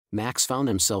Max found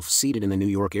himself seated in the New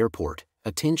York airport,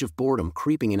 a tinge of boredom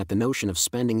creeping in at the notion of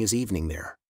spending his evening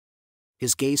there.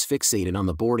 His gaze fixated on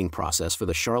the boarding process for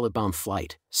the Charlotte-bound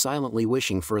flight, silently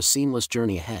wishing for a seamless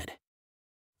journey ahead.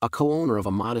 A co-owner of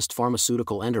a modest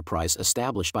pharmaceutical enterprise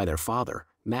established by their father,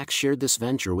 Max shared this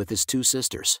venture with his two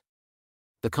sisters.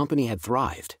 The company had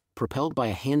thrived, propelled by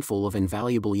a handful of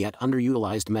invaluable yet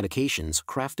underutilized medications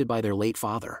crafted by their late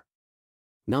father.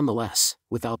 Nonetheless,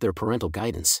 without their parental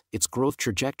guidance, its growth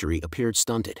trajectory appeared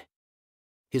stunted.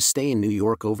 His stay in New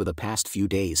York over the past few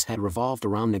days had revolved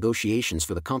around negotiations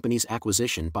for the company's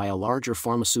acquisition by a larger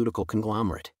pharmaceutical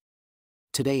conglomerate.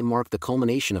 Today marked the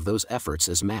culmination of those efforts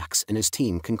as Max and his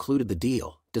team concluded the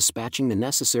deal, dispatching the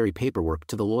necessary paperwork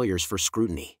to the lawyers for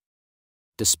scrutiny.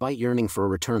 Despite yearning for a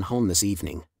return home this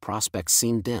evening, prospects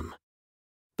seemed dim.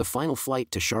 The final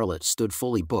flight to Charlotte stood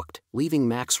fully booked, leaving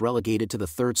Max relegated to the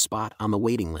third spot on the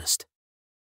waiting list.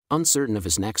 Uncertain of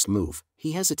his next move,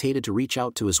 he hesitated to reach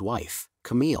out to his wife,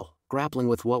 Camille, grappling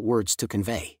with what words to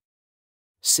convey.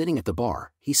 Sitting at the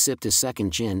bar, he sipped his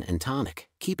second gin and tonic,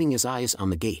 keeping his eyes on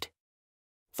the gate.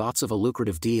 Thoughts of a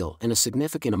lucrative deal and a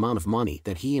significant amount of money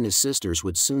that he and his sisters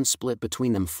would soon split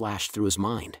between them flashed through his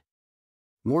mind.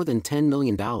 More than $10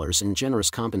 million in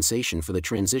generous compensation for the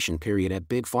transition period at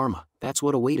Big Pharma, that's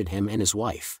what awaited him and his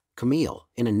wife, Camille,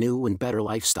 in a new and better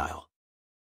lifestyle.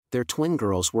 Their twin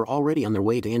girls were already on their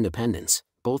way to independence,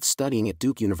 both studying at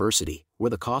Duke University,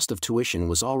 where the cost of tuition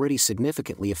was already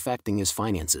significantly affecting his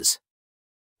finances.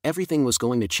 Everything was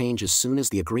going to change as soon as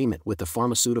the agreement with the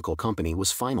pharmaceutical company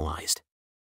was finalized.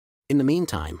 In the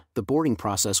meantime, the boarding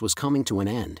process was coming to an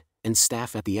end, and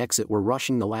staff at the exit were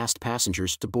rushing the last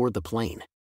passengers to board the plane.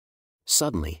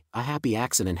 Suddenly, a happy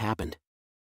accident happened.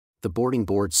 The boarding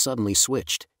board suddenly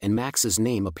switched, and Max's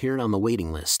name appeared on the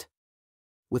waiting list.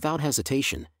 Without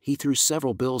hesitation, he threw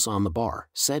several bills on the bar,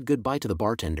 said goodbye to the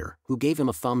bartender, who gave him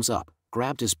a thumbs up,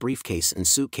 grabbed his briefcase and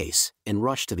suitcase, and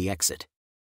rushed to the exit.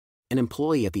 An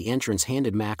employee at the entrance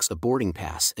handed Max a boarding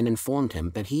pass and informed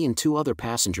him that he and two other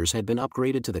passengers had been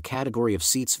upgraded to the category of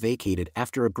seats vacated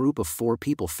after a group of 4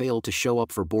 people failed to show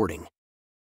up for boarding.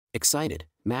 Excited,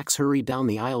 Max hurried down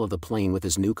the aisle of the plane with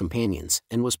his new companions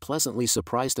and was pleasantly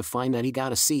surprised to find that he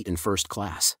got a seat in first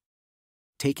class.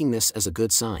 Taking this as a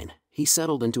good sign, he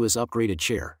settled into his upgraded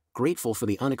chair, grateful for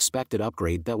the unexpected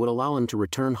upgrade that would allow him to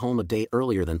return home a day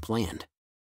earlier than planned.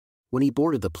 When he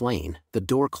boarded the plane, the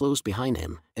door closed behind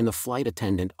him, and the flight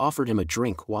attendant offered him a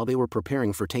drink while they were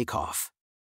preparing for takeoff.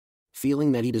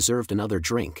 Feeling that he deserved another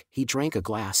drink, he drank a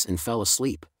glass and fell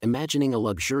asleep, imagining a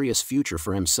luxurious future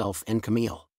for himself and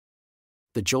Camille.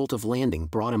 The jolt of landing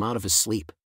brought him out of his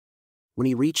sleep. When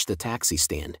he reached the taxi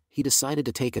stand, he decided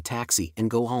to take a taxi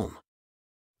and go home.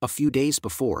 A few days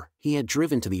before, he had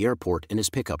driven to the airport in his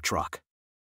pickup truck.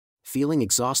 Feeling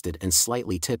exhausted and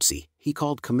slightly tipsy, he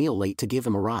called Camille late to give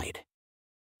him a ride.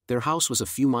 Their house was a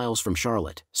few miles from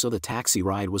Charlotte, so the taxi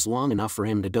ride was long enough for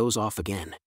him to doze off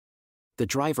again. The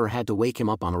driver had to wake him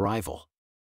up on arrival.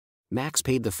 Max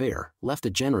paid the fare, left a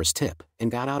generous tip,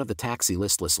 and got out of the taxi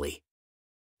listlessly.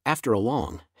 After a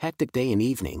long, hectic day and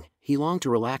evening, he longed to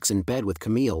relax in bed with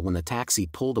Camille when the taxi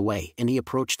pulled away and he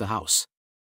approached the house.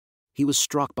 He was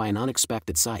struck by an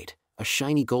unexpected sight, a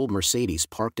shiny gold Mercedes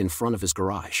parked in front of his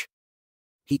garage.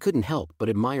 He couldn't help but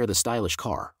admire the stylish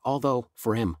car, although,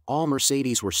 for him, all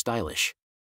Mercedes were stylish.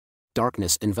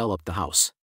 Darkness enveloped the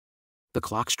house. The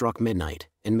clock struck midnight,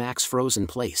 and Max froze in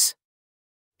place.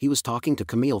 He was talking to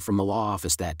Camille from the law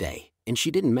office that day, and she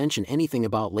didn't mention anything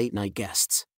about late-night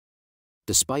guests.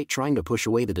 Despite trying to push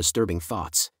away the disturbing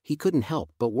thoughts, he couldn't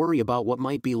help but worry about what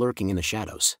might be lurking in the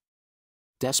shadows.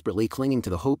 Desperately clinging to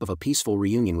the hope of a peaceful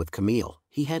reunion with Camille,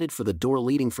 he headed for the door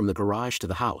leading from the garage to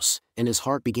the house, and his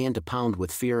heart began to pound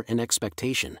with fear and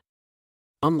expectation.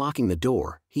 Unlocking the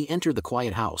door, he entered the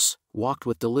quiet house, walked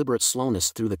with deliberate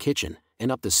slowness through the kitchen,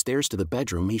 and up the stairs to the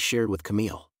bedroom he shared with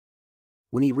Camille.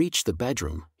 When he reached the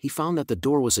bedroom, he found that the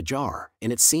door was ajar,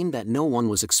 and it seemed that no one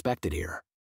was expected here.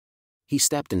 He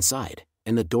stepped inside,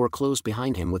 and the door closed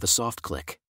behind him with a soft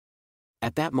click.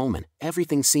 At that moment,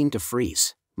 everything seemed to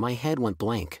freeze. My head went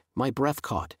blank, my breath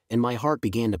caught, and my heart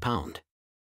began to pound.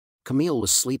 Camille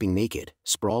was sleeping naked,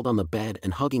 sprawled on the bed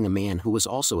and hugging a man who was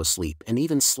also asleep and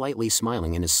even slightly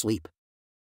smiling in his sleep.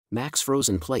 Max froze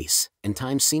in place, and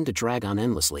time seemed to drag on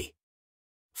endlessly.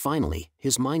 Finally,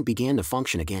 his mind began to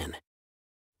function again.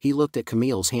 He looked at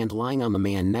Camille's hand lying on the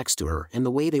man next to her and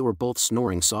the way they were both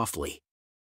snoring softly.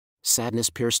 Sadness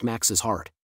pierced Max's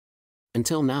heart.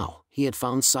 Until now, he had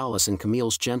found solace in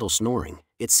Camille's gentle snoring.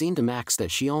 It seemed to Max that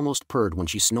she almost purred when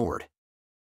she snored.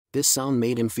 This sound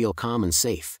made him feel calm and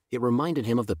safe. It reminded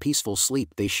him of the peaceful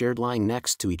sleep they shared lying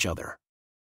next to each other.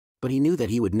 But he knew that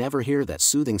he would never hear that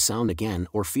soothing sound again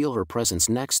or feel her presence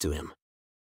next to him.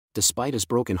 Despite his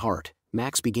broken heart,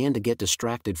 Max began to get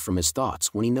distracted from his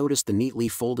thoughts when he noticed the neatly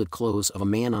folded clothes of a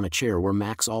man on a chair where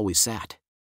Max always sat.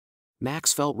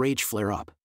 Max felt rage flare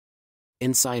up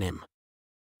inside him.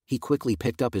 He quickly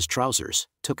picked up his trousers,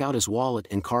 took out his wallet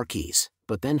and car keys,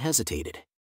 but then hesitated.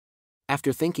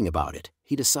 After thinking about it,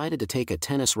 he decided to take a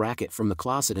tennis racket from the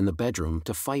closet in the bedroom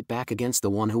to fight back against the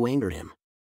one who angered him.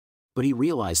 But he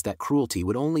realized that cruelty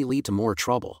would only lead to more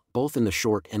trouble, both in the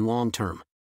short and long term.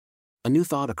 A new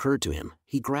thought occurred to him.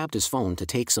 He grabbed his phone to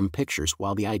take some pictures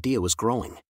while the idea was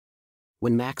growing.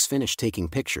 When Max finished taking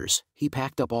pictures, he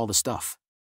packed up all the stuff.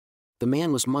 The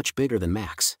man was much bigger than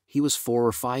Max. He was 4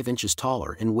 or 5 inches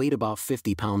taller and weighed about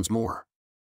 50 pounds more.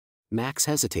 Max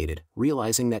hesitated,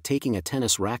 realizing that taking a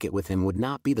tennis racket with him would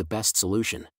not be the best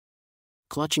solution.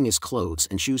 Clutching his clothes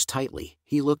and shoes tightly,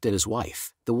 he looked at his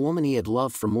wife, the woman he had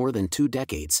loved for more than 2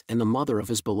 decades and the mother of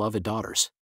his beloved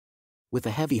daughters. With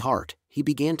a heavy heart, he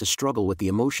began to struggle with the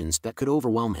emotions that could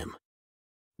overwhelm him.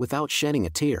 Without shedding a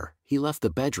tear, he left the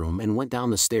bedroom and went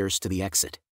down the stairs to the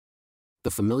exit.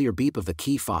 The familiar beep of the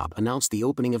key fob announced the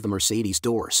opening of the Mercedes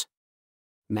doors.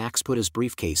 Max put his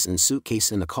briefcase and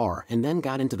suitcase in the car and then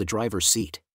got into the driver's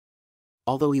seat.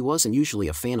 Although he wasn't usually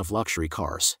a fan of luxury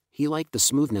cars, he liked the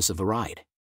smoothness of the ride.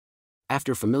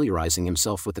 After familiarizing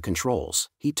himself with the controls,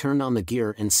 he turned on the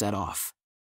gear and set off.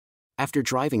 After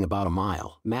driving about a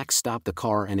mile, Max stopped the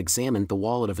car and examined the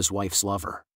wallet of his wife's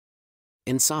lover.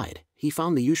 Inside, he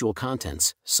found the usual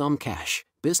contents: some cash,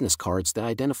 business cards that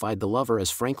identified the lover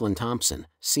as Franklin Thompson,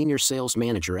 senior sales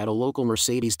manager at a local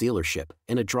Mercedes dealership,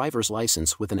 and a driver's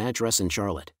license with an address in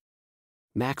Charlotte.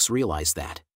 Max realized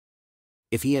that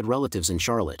if he had relatives in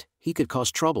Charlotte, he could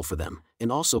cause trouble for them,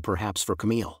 and also perhaps for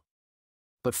Camille.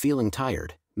 But feeling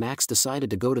tired, Max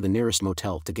decided to go to the nearest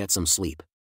motel to get some sleep.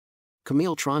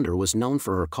 Camille Tronder was known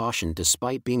for her caution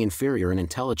despite being inferior in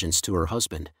intelligence to her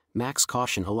husband. Max's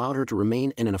caution allowed her to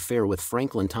remain in an affair with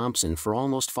Franklin Thompson for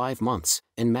almost 5 months,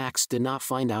 and Max did not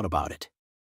find out about it.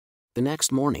 The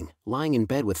next morning, lying in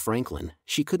bed with Franklin,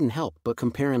 she couldn't help but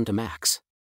compare him to Max.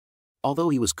 Although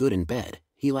he was good in bed,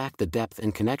 he lacked the depth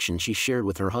and connection she shared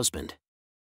with her husband.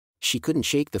 She couldn't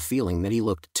shake the feeling that he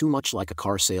looked too much like a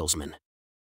car salesman.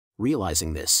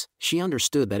 Realizing this, she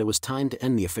understood that it was time to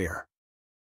end the affair.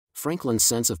 Franklin's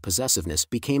sense of possessiveness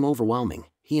became overwhelming.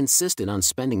 He insisted on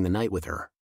spending the night with her.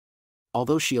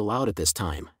 Although she allowed it this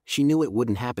time, she knew it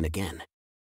wouldn't happen again.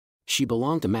 She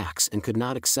belonged to Max and could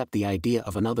not accept the idea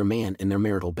of another man in their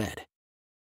marital bed.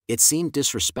 It seemed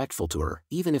disrespectful to her,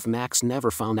 even if Max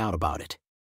never found out about it.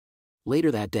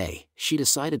 Later that day, she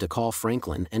decided to call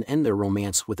Franklin and end their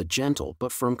romance with a gentle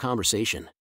but firm conversation.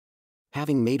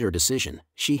 Having made her decision,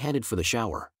 she headed for the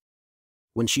shower.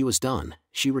 When she was done,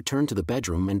 she returned to the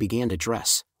bedroom and began to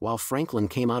dress, while Franklin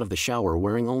came out of the shower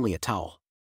wearing only a towel.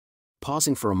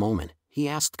 Pausing for a moment, he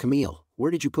asked Camille,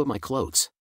 "Where did you put my clothes?"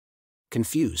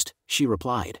 Confused, she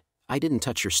replied, "I didn't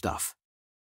touch your stuff."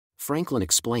 Franklin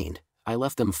explained, "I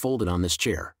left them folded on this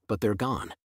chair, but they're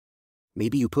gone.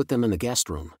 Maybe you put them in the guest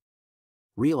room."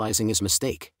 Realizing his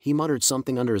mistake, he muttered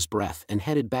something under his breath and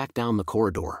headed back down the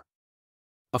corridor.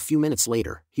 A few minutes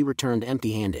later, he returned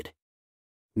empty-handed.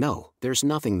 "No, there's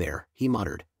nothing there," he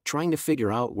muttered, trying to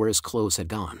figure out where his clothes had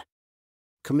gone.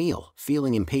 Camille,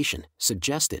 feeling impatient,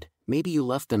 suggested, "Maybe you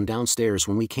left them downstairs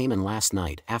when we came in last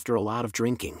night after a lot of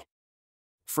drinking."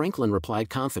 Franklin replied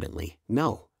confidently,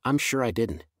 "No, I'm sure I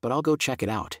didn't, but I'll go check it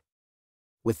out."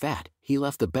 With that, he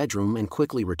left the bedroom and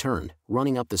quickly returned,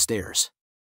 running up the stairs.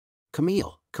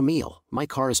 Camille, my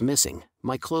car is missing,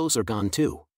 my clothes are gone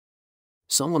too.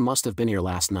 Someone must have been here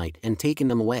last night and taken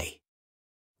them away.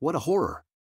 What a horror!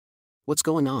 What's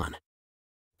going on?"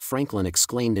 Franklin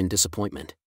exclaimed in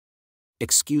disappointment.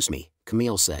 "Excuse me,"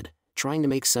 Camille said, trying to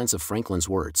make sense of Franklin's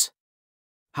words.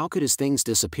 "How could his things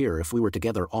disappear if we were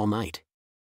together all night?"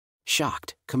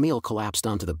 Shocked, Camille collapsed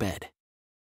onto the bed.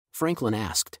 Franklin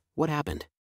asked, "What happened?"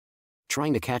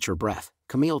 Trying to catch her breath,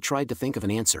 Camille tried to think of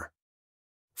an answer.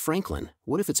 "Franklin,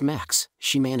 what if it's Max?"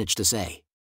 she managed to say.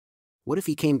 "What if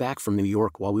he came back from New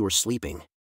York while we were sleeping?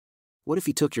 What if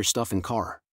he took your stuff in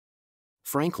car?"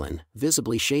 Franklin,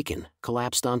 visibly shaken,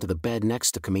 collapsed onto the bed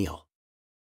next to Camille.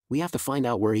 "We have to find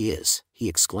out where he is," he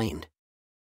exclaimed.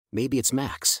 "Maybe it's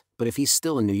Max, but if he's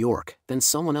still in New York, then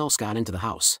someone else got into the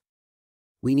house.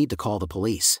 We need to call the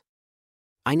police.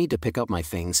 I need to pick up my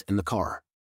things in the car.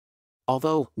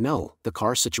 Although, no, the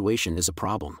car situation is a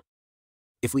problem.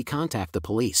 If we contact the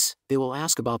police, they will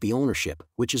ask about the ownership,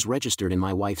 which is registered in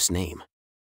my wife's name."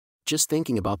 Just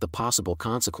thinking about the possible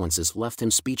consequences left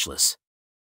him speechless.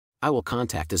 "I will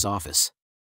contact his office."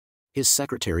 His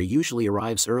secretary usually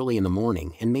arrives early in the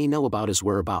morning and may know about his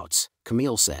whereabouts,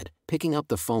 Camille said, picking up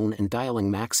the phone and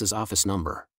dialing Max's office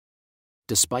number.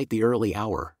 Despite the early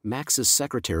hour, Max's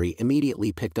secretary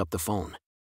immediately picked up the phone.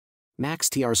 Max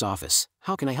TR's office,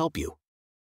 how can I help you?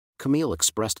 Camille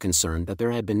expressed concern that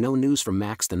there had been no news from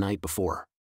Max the night before.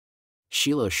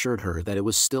 Sheila assured her that it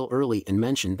was still early and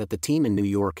mentioned that the team in New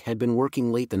York had been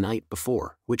working late the night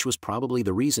before, which was probably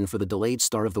the reason for the delayed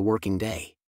start of the working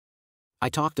day. I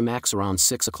talked to Max around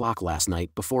 6 o'clock last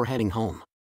night before heading home.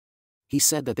 He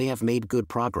said that they have made good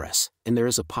progress, and there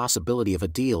is a possibility of a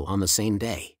deal on the same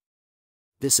day.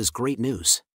 This is great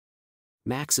news.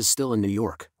 Max is still in New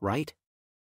York, right?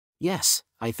 Yes,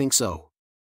 I think so.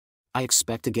 I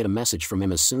expect to get a message from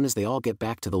him as soon as they all get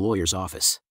back to the lawyer's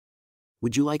office.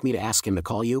 Would you like me to ask him to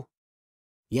call you?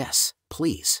 Yes,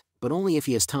 please, but only if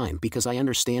he has time because I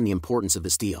understand the importance of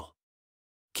this deal.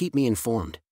 Keep me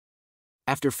informed.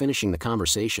 After finishing the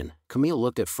conversation, Camille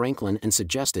looked at Franklin and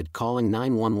suggested calling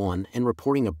 911 and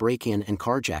reporting a break-in and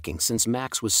carjacking since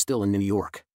Max was still in New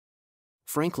York.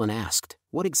 Franklin asked,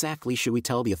 "What exactly should we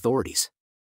tell the authorities?"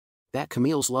 That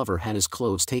Camille's lover had his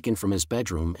clothes taken from his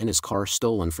bedroom and his car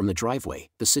stolen from the driveway.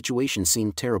 The situation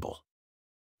seemed terrible.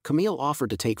 Camille offered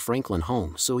to take Franklin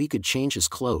home so he could change his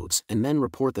clothes and then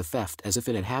report the theft as if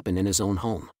it had happened in his own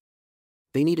home.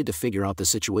 They needed to figure out the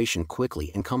situation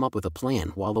quickly and come up with a plan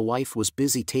while the wife was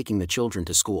busy taking the children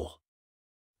to school.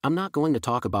 I'm not going to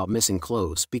talk about missing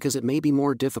clothes because it may be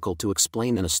more difficult to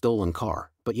explain than a stolen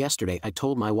car, but yesterday I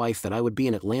told my wife that I would be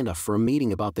in Atlanta for a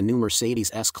meeting about the new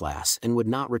Mercedes S-Class and would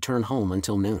not return home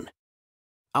until noon.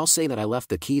 I'll say that I left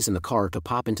the keys in the car to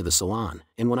pop into the salon,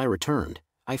 and when I returned,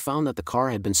 I found that the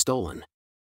car had been stolen.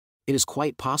 It is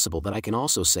quite possible that I can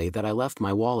also say that I left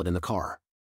my wallet in the car.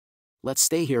 Let's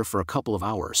stay here for a couple of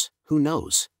hours, who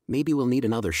knows, maybe we'll need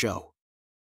another show.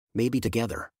 Maybe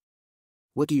together.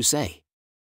 What do you say?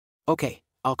 Okay,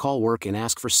 I'll call work and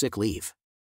ask for sick leave.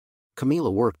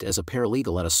 Camila worked as a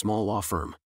paralegal at a small law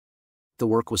firm. The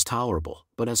work was tolerable,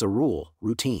 but as a rule,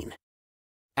 routine.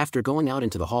 After going out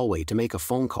into the hallway to make a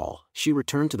phone call, she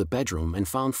returned to the bedroom and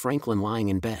found Franklin lying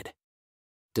in bed.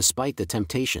 Despite the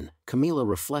temptation, Camila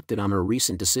reflected on her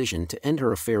recent decision to end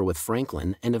her affair with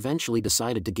Franklin and eventually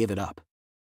decided to give it up.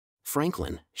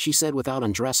 Franklin, she said without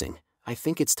undressing, I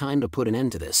think it's time to put an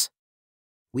end to this.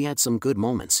 We had some good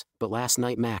moments, but last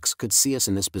night Max could see us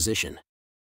in this position.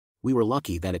 We were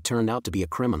lucky that it turned out to be a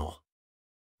criminal.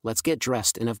 Let's get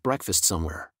dressed and have breakfast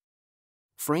somewhere.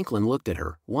 Franklin looked at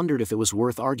her, wondered if it was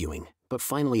worth arguing, but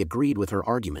finally agreed with her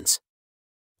arguments.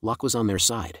 Luck was on their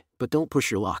side, but don't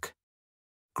push your luck.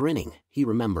 Grinning, he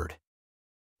remembered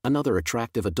another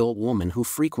attractive adult woman who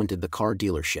frequented the car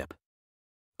dealership.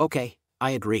 Okay, I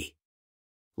agree.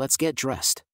 Let's get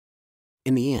dressed.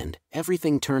 In the end,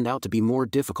 everything turned out to be more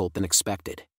difficult than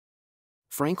expected.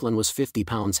 Franklin was 50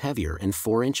 pounds heavier and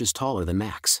 4 inches taller than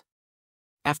Max.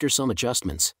 After some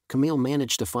adjustments, Camille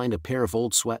managed to find a pair of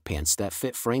old sweatpants that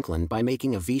fit Franklin by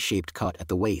making a V-shaped cut at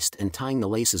the waist and tying the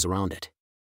laces around it.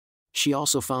 She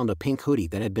also found a pink hoodie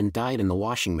that had been dyed in the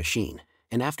washing machine,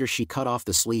 and after she cut off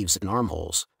the sleeves and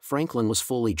armholes, Franklin was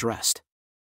fully dressed.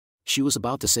 She was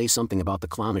about to say something about the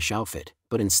clownish outfit,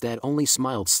 but instead only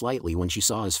smiled slightly when she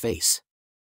saw his face.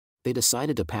 They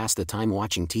decided to pass the time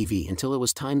watching TV until it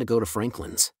was time to go to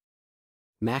Franklin's.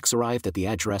 Max arrived at the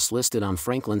address listed on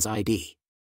Franklin's ID.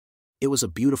 It was a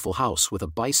beautiful house with a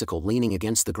bicycle leaning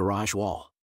against the garage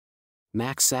wall.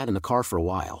 Max sat in the car for a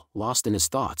while, lost in his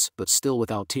thoughts but still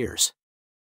without tears.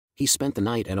 He spent the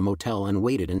night at a motel and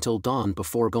waited until dawn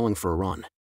before going for a run.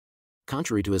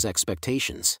 Contrary to his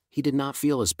expectations, he did not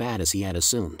feel as bad as he had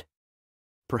assumed.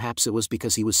 Perhaps it was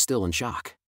because he was still in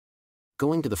shock.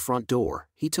 Going to the front door,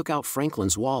 he took out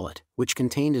Franklin's wallet, which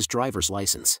contained his driver's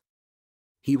license.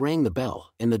 He rang the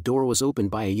bell, and the door was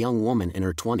opened by a young woman in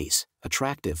her 20s,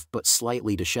 attractive but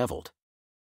slightly disheveled.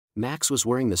 Max was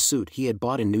wearing the suit he had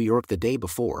bought in New York the day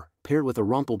before, paired with a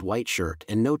rumpled white shirt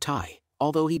and no tie,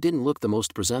 although he didn't look the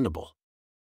most presentable.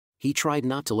 He tried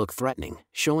not to look threatening,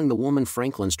 showing the woman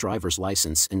Franklin's driver's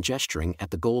license and gesturing at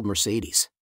the gold Mercedes.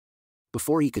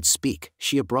 Before he could speak,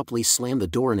 she abruptly slammed the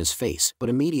door in his face but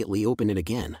immediately opened it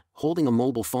again, holding a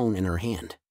mobile phone in her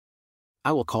hand.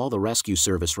 I will call the rescue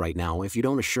service right now if you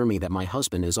don't assure me that my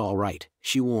husband is all right,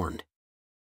 she warned.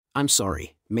 I'm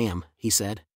sorry, ma'am, he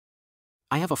said.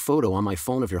 I have a photo on my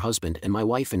phone of your husband and my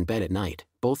wife in bed at night,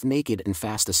 both naked and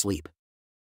fast asleep.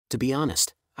 To be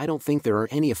honest, I don't think there are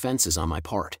any offenses on my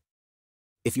part.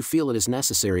 If you feel it is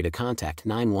necessary to contact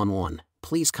 911,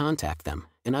 please contact them,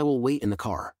 and I will wait in the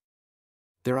car.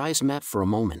 Their eyes met for a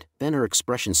moment, then her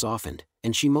expression softened,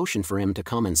 and she motioned for him to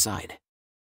come inside.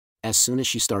 As soon as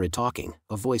she started talking,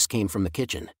 a voice came from the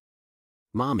kitchen.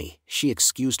 "Mommy," she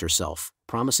excused herself,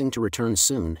 promising to return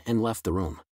soon, and left the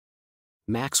room.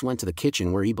 Max went to the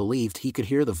kitchen where he believed he could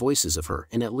hear the voices of her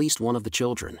and at least one of the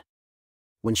children.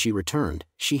 When she returned,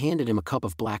 she handed him a cup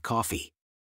of black coffee.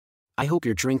 "I hope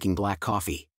you're drinking black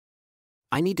coffee.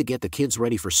 I need to get the kids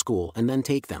ready for school and then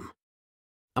take them.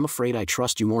 I'm afraid I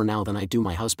trust you more now than I do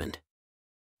my husband.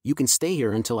 You can stay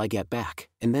here until I get back,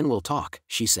 and then we'll talk,"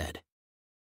 she said.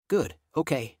 "Good,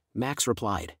 okay," Max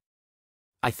replied.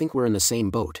 "I think we're in the same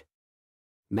boat."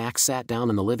 Max sat down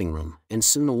in the living room, and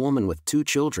soon a woman with 2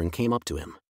 children came up to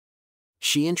him.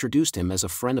 She introduced him as a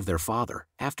friend of their father,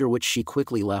 after which she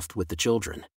quickly left with the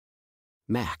children.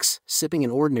 Max, sipping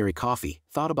an ordinary coffee,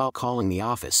 thought about calling the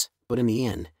office, but in the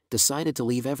end, decided to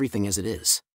leave everything as it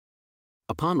is.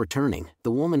 Upon returning,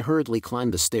 the woman hurriedly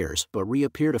climbed the stairs but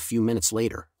reappeared a few minutes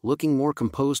later, looking more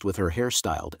composed with her hair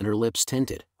styled and her lips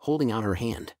tinted, holding out her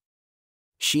hand.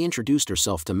 She introduced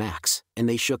herself to Max, and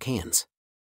they shook hands.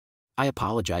 "I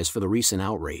apologize for the recent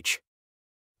outrage.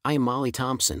 I am Molly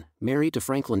Thompson, married to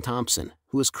Franklin Thompson,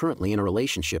 who is currently in a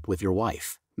relationship with your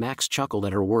wife." Max chuckled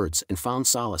at her words and found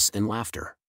solace in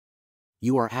laughter.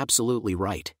 "You are absolutely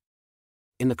right.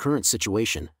 In the current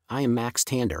situation, I am Max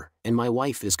Tander, and my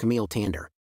wife is Camille Tander."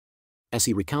 As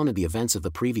he recounted the events of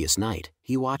the previous night,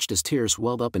 he watched as tears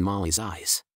welled up in Molly's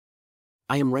eyes.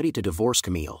 "I am ready to divorce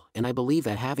Camille, and I believe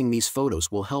that having these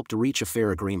photos will help to reach a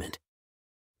fair agreement.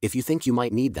 If you think you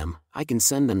might need them, I can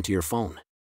send them to your phone."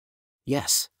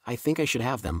 "Yes, I think I should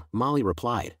have them," Molly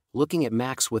replied, looking at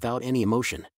Max without any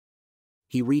emotion.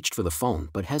 He reached for the phone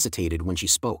but hesitated when she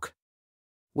spoke.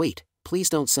 "Wait, please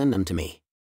don't send them to me.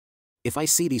 If I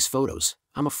see these photos,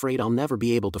 I'm afraid I'll never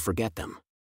be able to forget them.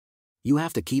 You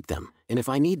have to keep them, and if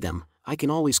I need them, I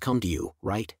can always come to you,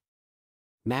 right?"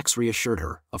 Max reassured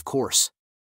her, "Of course."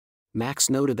 Max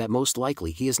noted that most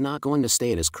likely he is not going to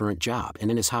stay at his current job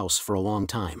and in his house for a long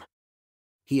time.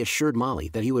 He assured Molly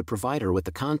that he would provide her with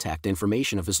the contact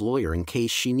information of his lawyer in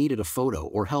case she needed a photo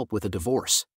or help with a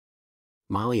divorce.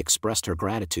 Molly expressed her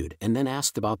gratitude and then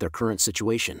asked about their current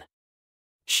situation.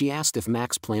 She asked if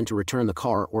Max planned to return the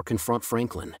car or confront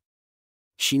Franklin.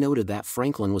 She noted that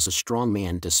Franklin was a strong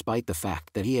man despite the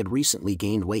fact that he had recently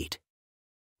gained weight.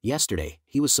 Yesterday,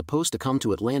 he was supposed to come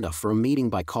to Atlanta for a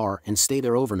meeting by car and stay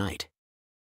there overnight.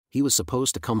 He was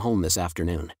supposed to come home this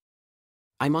afternoon.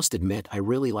 "I must admit I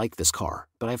really like this car,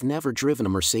 but I've never driven a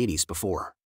Mercedes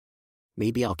before.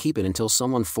 Maybe I'll keep it until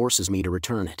someone forces me to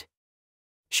return it.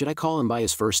 Should I call him by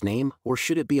his first name, or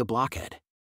should it be a blockhead?"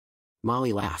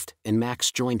 Molly laughed, and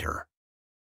Max joined her.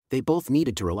 They both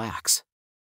needed to relax.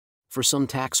 "For some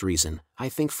tax reason, I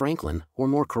think Franklin, or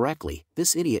more correctly,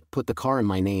 this idiot put the car in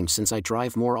my name since I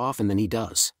drive more often than he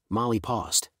does." Molly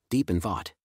paused, deep in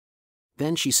thought.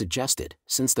 Then she suggested,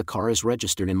 "Since the car is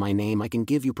registered in my name, I can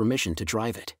give you permission to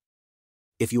drive it.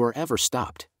 If you are ever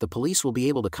stopped, the police will be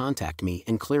able to contact me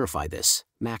and clarify this."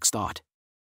 Max thought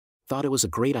it was a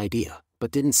great idea,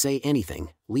 but didn't say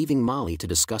anything, leaving Molly to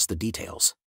discuss the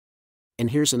details.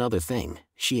 "And here's another thing,"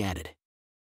 she added.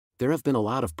 "There have been a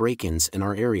lot of break-ins in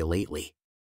our area lately.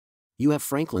 You have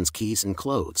Franklin's keys and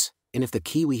clothes, and if the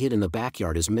key we hid in the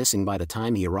backyard is missing by the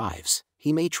time he arrives,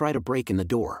 he may try to break in the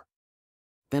door.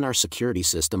 Then our security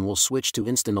system will switch to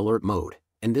instant alert mode,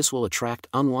 and this will attract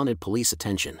unwanted police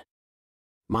attention.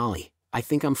 Molly, I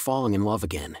think I'm falling in love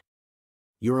again.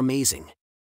 You're amazing.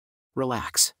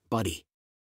 Relax, buddy.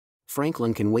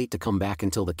 Franklin can wait to come back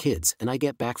until the kids and I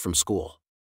get back from school.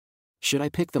 Should I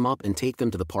pick them up and take them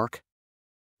to the park?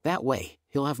 That way,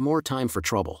 he'll have more time for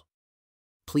trouble.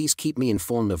 Please keep me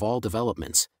informed of all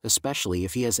developments, especially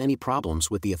if he has any problems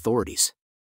with the authorities.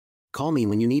 Call me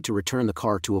when you need to return the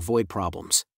car to avoid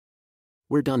problems.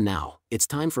 We're done now, it's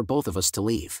time for both of us to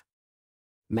leave."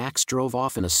 Max drove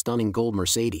off in a stunning gold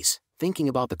Mercedes, thinking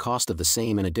about the cost of the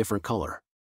same in a different color.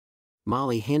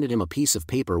 Molly handed him a piece of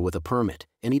paper with a permit,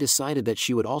 and he decided that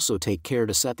she would also take care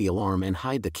to set the alarm and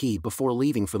hide the key before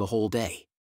leaving for the whole day.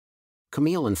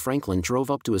 Camille and Franklin drove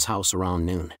up to his house around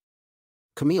noon.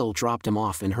 Camille dropped him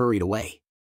off and hurried away.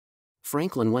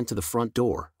 Franklin went to the front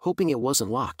door, hoping it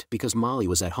wasn't locked because Molly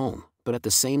was at home, but at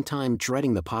the same time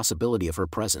dreading the possibility of her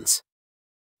presence.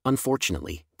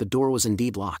 Unfortunately, the door was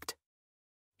indeed locked.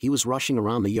 He was rushing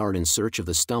around the yard in search of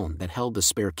the stone that held the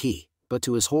spare key, but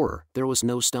to his horror, there was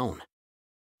no stone.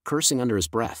 Cursing under his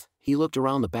breath, he looked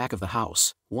around the back of the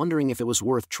house, wondering if it was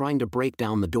worth trying to break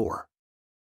down the door.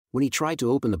 When he tried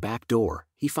to open the back door,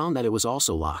 he found that it was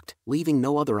also locked, leaving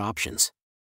no other options.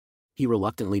 He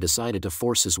reluctantly decided to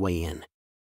force his way in.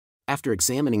 After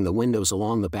examining the windows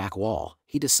along the back wall,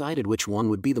 he decided which one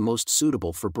would be the most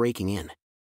suitable for breaking in.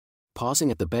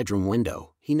 Pausing at the bedroom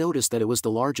window, he noticed that it was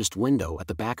the largest window at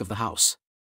the back of the house.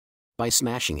 By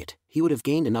smashing it, he would have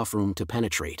gained enough room to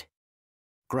penetrate.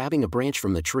 Grabbing a branch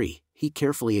from the tree, he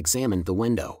carefully examined the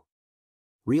window.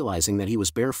 Realizing that he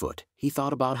was barefoot, he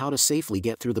thought about how to safely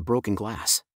get through the broken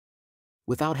glass.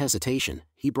 Without hesitation,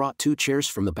 he brought 2 chairs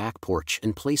from the back porch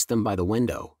and placed them by the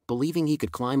window, believing he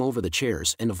could climb over the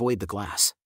chairs and avoid the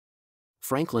glass.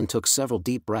 Franklin took several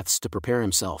deep breaths to prepare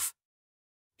himself.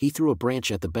 He threw a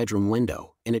branch at the bedroom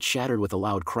window, and it shattered with a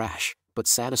loud crash, but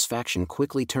satisfaction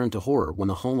quickly turned to horror when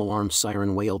the home alarm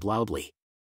siren wailed loudly.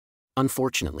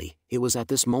 Unfortunately, it was at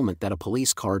this moment that a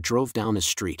police car drove down his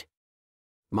street.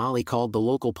 Molly called the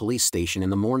local police station in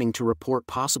the morning to report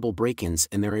possible break-ins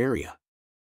in their area.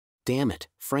 "Damn it,"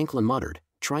 Franklin muttered,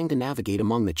 trying to navigate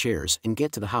among the chairs and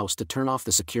get to the house to turn off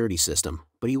the security system,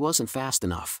 but he wasn't fast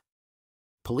enough.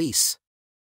 "Police!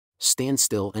 Stand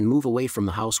still and move away from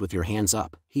the house with your hands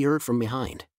up," he heard from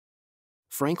behind.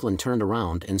 Franklin turned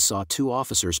around and saw 2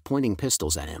 officers pointing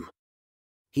pistols at him.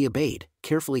 He obeyed,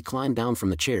 carefully climbed down from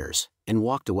the chairs, and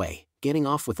walked away, getting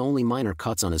off with only minor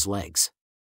cuts on his legs.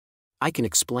 "I can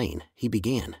explain," he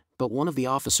began, but one of the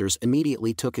officers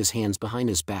immediately took his hands behind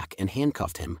his back and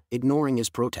handcuffed him, ignoring his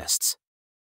protests.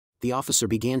 The officer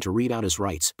began to read out his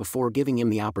rights before giving him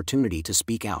the opportunity to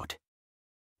speak out.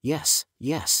 Yes,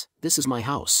 this is my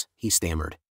house," he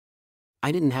stammered.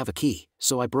 "I didn't have a key,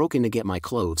 so I broke in to get my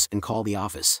clothes and call the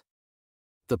office."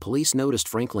 The police noticed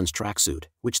Franklin's tracksuit,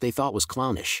 which they thought was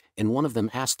clownish, and one of them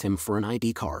asked him for an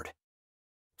ID card.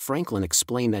 Franklin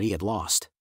explained that he had lost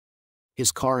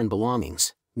his car and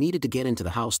belongings, needed to get into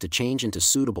the house to change into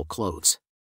suitable clothes.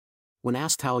 When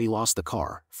asked how he lost the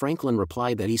car, Franklin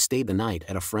replied that he stayed the night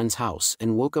at a friend's house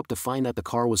and woke up to find that the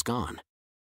car was gone.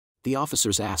 The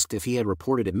officers asked if he had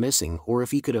reported it missing or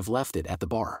if he could have left it at the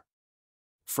bar.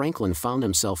 Franklin found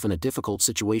himself in a difficult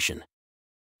situation.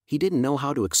 He didn't know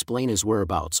how to explain his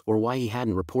whereabouts or why he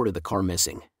hadn't reported the car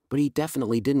missing, but he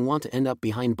definitely didn't want to end up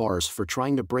behind bars for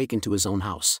trying to break into his own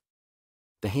house.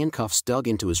 The handcuffs dug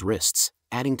into his wrists,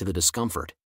 adding to the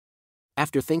discomfort.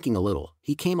 After thinking a little,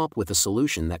 he came up with a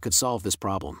solution that could solve this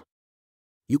problem.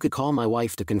 "You could call my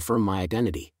wife to confirm my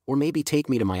identity, or maybe take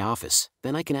me to my office,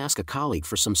 then I can ask a colleague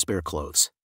for some spare clothes."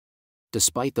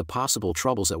 Despite the possible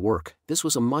troubles at work, this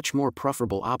was a much more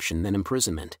preferable option than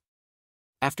imprisonment.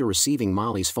 After receiving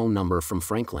Molly's phone number from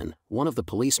Franklin, one of the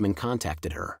policemen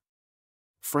contacted her.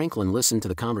 Franklin listened to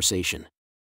the conversation.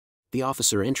 The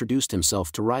officer introduced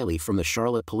himself to Riley from the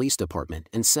Charlotte Police Department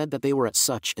and said that they were at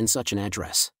such and such an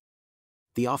address.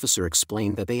 The officer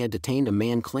explained that they had detained a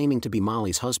man claiming to be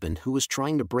Molly's husband who was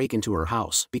trying to break into her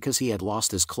house because he had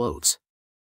lost his clothes.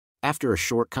 After a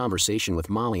short conversation with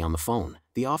Molly on the phone,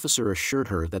 the officer assured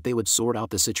her that they would sort out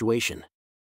the situation.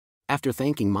 After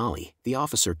thanking Molly, the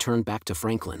officer turned back to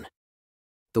Franklin.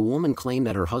 The woman claimed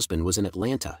that her husband was in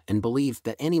Atlanta and believed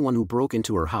that anyone who broke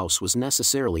into her house was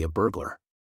necessarily a burglar.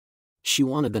 She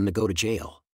wanted them to go to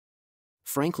jail.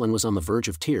 Franklin was on the verge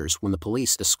of tears when the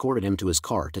police escorted him to his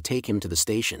car to take him to the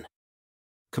station.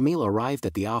 Camila arrived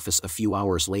at the office a few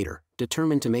hours later,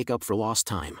 determined to make up for lost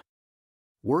time.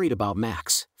 Worried about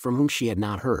Max, from whom she had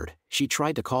not heard, she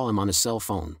tried to call him on his cell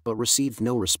phone but received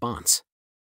no response.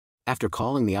 After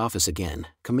calling the office again,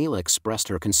 Camila expressed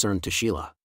her concern to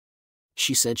Sheila.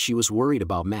 She said she was worried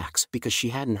about Max because she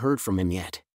hadn't heard from him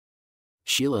yet.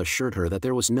 Sheila assured her that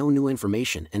there was no new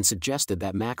information and suggested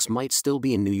that Max might still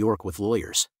be in New York with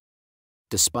lawyers.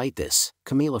 Despite this,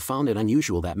 Camila found it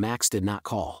unusual that Max did not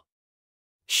call.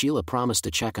 Sheila promised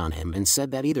to check on him and said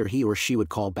that either he or she would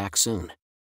call back soon.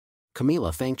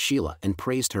 Camila thanked Sheila and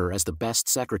praised her as the best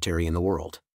secretary in the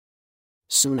world.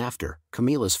 Soon after,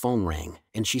 Camila's phone rang,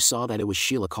 and she saw that it was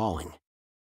Sheila calling.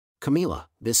 "Camila,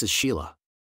 this is Sheila.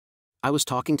 I was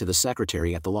talking to the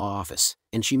secretary at the law office,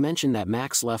 and she mentioned that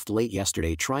Max left late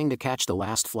yesterday trying to catch the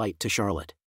last flight to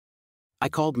Charlotte. I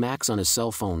called Max on his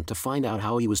cell phone to find out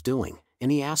how he was doing,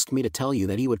 and he asked me to tell you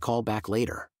that he would call back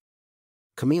later."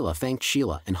 Camila thanked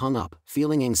Sheila and hung up,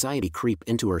 feeling anxiety creep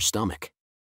into her stomach.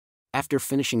 After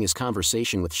finishing his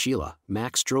conversation with Sheila,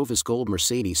 Max drove his gold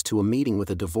Mercedes to a meeting with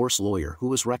a divorce lawyer who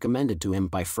was recommended to him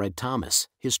by Fred Thomas,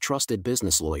 his trusted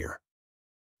business lawyer.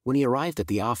 When he arrived at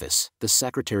the office, the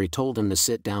secretary told him to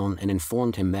sit down and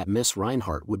informed him that Miss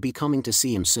Reinhardt would be coming to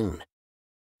see him soon.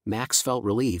 Max felt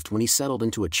relieved when he settled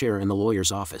into a chair in the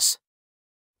lawyer's office.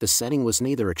 The setting was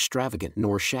neither extravagant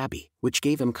nor shabby, which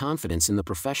gave him confidence in the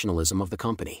professionalism of the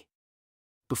company.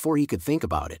 Before he could think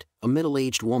about it, a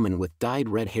middle-aged woman with dyed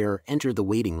red hair entered the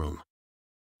waiting room.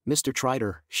 "Mr.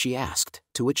 Trider," she asked,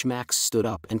 to which Max stood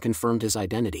up and confirmed his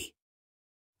identity.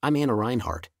 "I'm Anna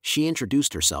Reinhardt," she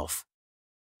introduced herself.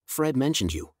 "Fred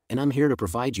mentioned you, and I'm here to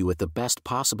provide you with the best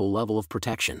possible level of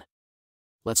protection.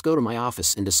 Let's go to my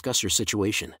office and discuss your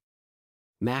situation."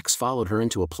 Max followed her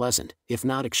into a pleasant, if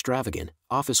not extravagant,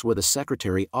 office where the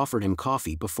secretary offered him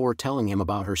coffee before telling him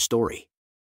about her story.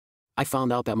 I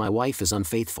found out that my wife is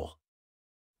unfaithful.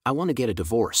 I want to get a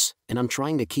divorce, and I'm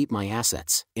trying to keep my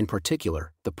assets, in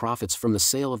particular, the profits from the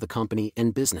sale of the company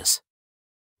and business.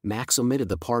 Max omitted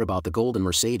the part about the golden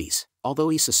Mercedes, although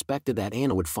he suspected that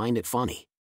Anna would find it funny.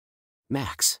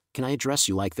 Max, can I address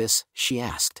you like this? She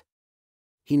asked.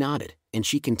 He nodded, and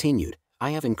she continued,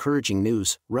 I have encouraging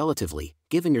news, relatively,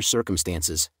 given your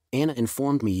circumstances. Anna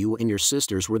informed me you and your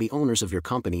sisters were the owners of your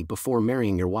company before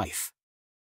marrying your wife.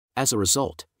 As a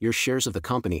result, your shares of the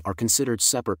company are considered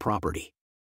separate property.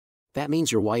 That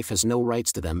means your wife has no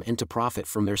rights to them and to profit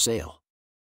from their sale.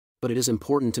 But it is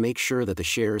important to make sure that the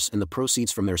shares and the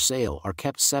proceeds from their sale are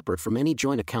kept separate from any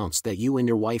joint accounts that you and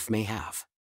your wife may have.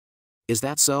 Is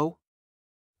that so?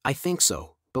 I think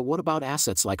so, but what about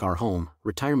assets like our home,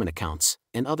 retirement accounts,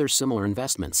 and other similar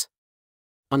investments?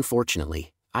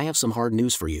 Unfortunately, I have some hard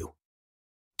news for you.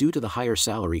 Due to the higher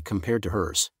salary compared to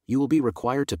hers, you will be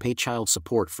required to pay child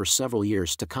support for several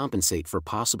years to compensate for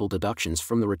possible deductions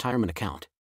from the retirement account.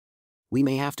 We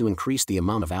may have to increase the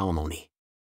amount of alimony.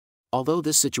 Although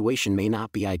this situation may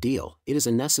not be ideal, it is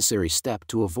a necessary step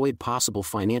to avoid possible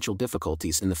financial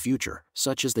difficulties in the future,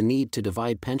 such as the need to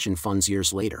divide pension funds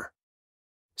years later.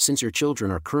 Since your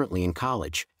children are currently in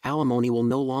college, alimony will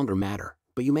no longer matter,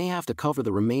 but you may have to cover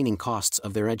the remaining costs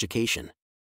of their education.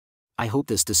 I hope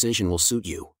this decision will suit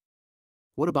you.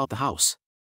 What about the house?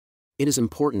 It is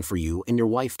important for you and your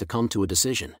wife to come to a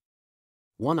decision.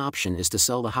 One option is to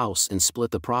sell the house and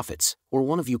split the profits, or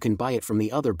one of you can buy it from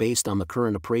the other based on the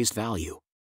current appraised value.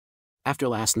 After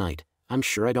last night, I'm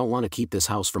sure I don't want to keep this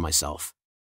house for myself.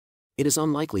 It is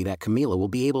unlikely that Camila will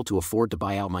be able to afford to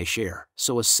buy out my share,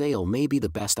 so a sale may be the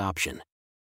best option.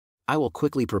 I will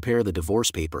quickly prepare the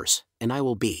divorce papers, and I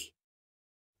will be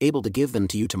able to give them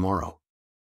to you tomorrow.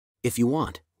 If you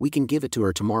want, we can give it to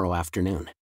her tomorrow afternoon.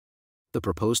 The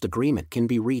proposed agreement can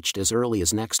be reached as early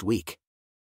as next week.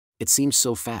 It seems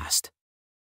so fast.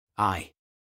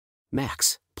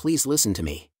 Max, please listen to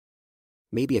me.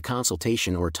 Maybe a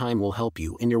consultation or time will help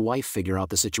you and your wife figure out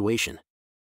the situation.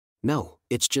 No,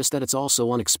 it's just that it's all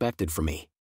so unexpected for me.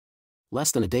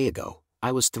 Less than a day ago,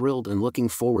 I was thrilled and looking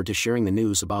forward to sharing the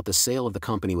news about the sale of the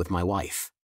company with my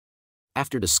wife.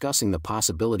 After discussing the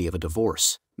possibility of a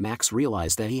divorce, Max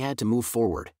realized that he had to move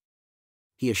forward.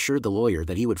 He assured the lawyer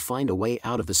that he would find a way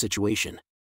out of the situation.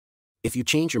 If you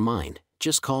change your mind,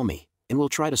 just call me, and we'll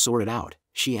try to sort it out,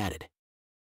 she added.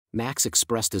 Max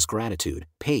expressed his gratitude,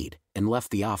 paid, and left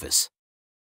the office.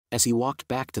 As he walked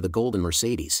back to the golden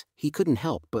Mercedes, he couldn't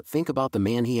help but think about the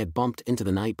man he had bumped into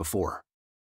the night before.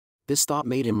 This thought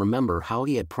made him remember how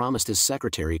he had promised his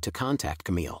secretary to contact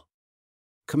Camille.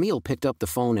 Camille picked up the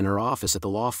phone in her office at the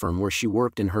law firm where she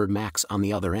worked and heard Max on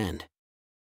the other end.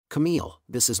 Camille,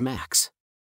 this is Max.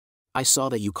 I saw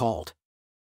that you called.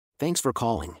 Thanks for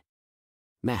calling.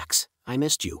 Max, I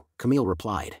missed you, Camille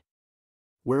replied.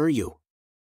 Where are you?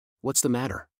 What's the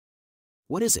matter?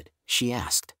 What is it? She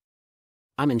asked.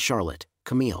 I'm in Charlotte,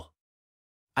 Camille.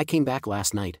 I came back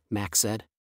last night, Max said.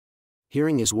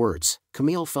 Hearing his words,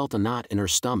 Camille felt a knot in her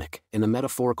stomach, and the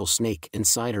metaphorical snake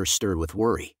inside her stirred with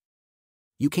worry.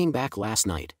 You came back last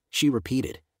night, she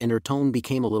repeated, and her tone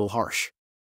became a little harsh.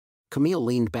 Camille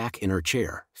leaned back in her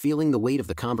chair, feeling the weight of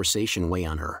the conversation weigh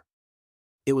on her.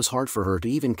 It was hard for her to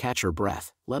even catch her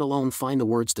breath, let alone find the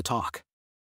words to talk.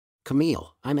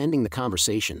 Camille, I'm ending the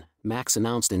conversation, Max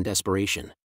announced in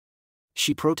desperation.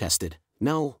 She protested.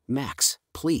 No, Max,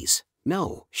 please,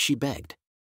 no, she begged.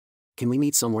 Can we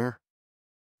meet somewhere?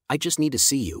 I just need to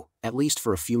see you, at least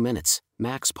for a few minutes.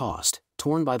 Max paused,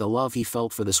 torn by the love he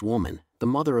felt for this woman, the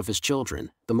mother of his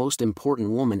children, the most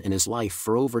important woman in his life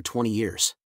for over 20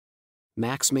 years.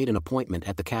 Max made an appointment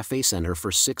at the cafe center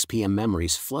for 6 p.m.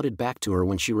 Memories flooded back to her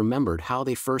when she remembered how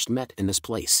they first met in this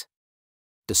place.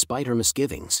 Despite her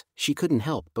misgivings, she couldn't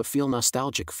help but feel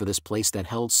nostalgic for this place that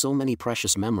held so many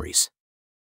precious memories.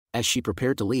 As she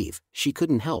prepared to leave, she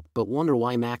couldn't help but wonder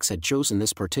why Max had chosen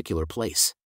this particular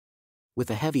place. With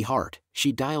a heavy heart,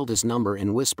 she dialed his number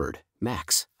and whispered,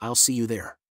 Max, I'll see you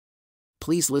there.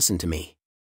 Please listen to me.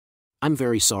 I'm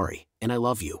very sorry, and I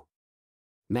love you.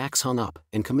 Max hung up,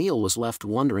 and Camille was left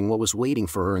wondering what was waiting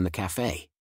for her in the cafe.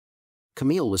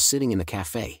 Camille was sitting in the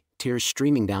cafe, tears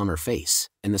streaming down her face,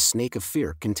 and the snake of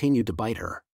fear continued to bite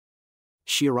her.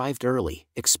 She arrived early,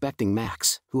 expecting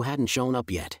Max, who hadn't shown up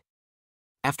yet.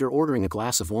 After ordering a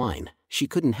glass of wine, she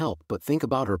couldn't help but think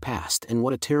about her past and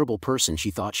what a terrible person she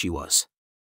thought she was.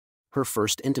 Her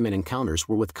first intimate encounters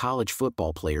were with college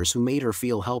football players who made her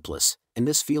feel helpless, and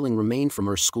this feeling remained from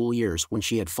her school years when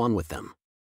she had fun with them.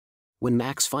 When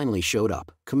Max finally showed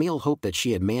up, Camille hoped that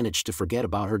she had managed to forget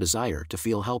about her desire to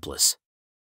feel helpless.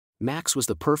 Max was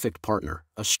the perfect partner,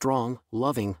 a strong,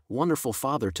 loving, wonderful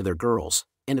father to their girls,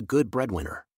 and a good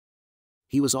breadwinner.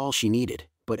 He was all she needed,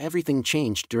 but everything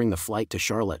changed during the flight to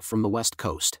Charlotte from the West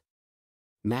Coast.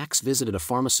 Max visited a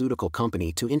pharmaceutical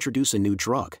company to introduce a new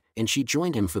drug, and she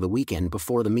joined him for the weekend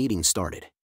before the meeting started.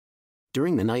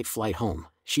 During the night flight home,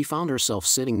 she found herself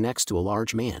sitting next to a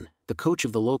large man, the coach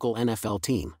of the local NFL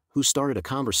team, who started a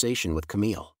conversation with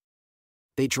Camille.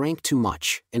 They drank too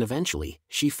much, and eventually,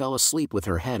 she fell asleep with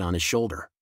her head on his shoulder.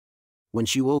 When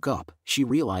she woke up, she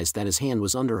realized that his hand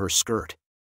was under her skirt.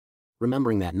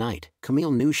 Remembering that night,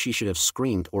 Camille knew she should have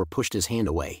screamed or pushed his hand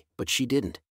away, but she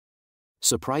didn't.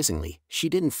 Surprisingly, she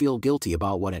didn't feel guilty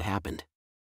about what had happened.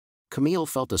 Camille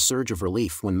felt a surge of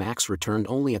relief when Max returned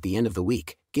only at the end of the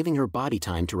week, giving her body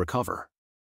time to recover.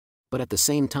 But at the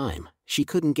same time, she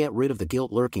couldn't get rid of the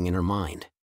guilt lurking in her mind.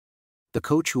 The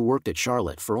coach who worked at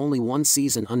Charlotte for only one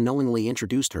season unknowingly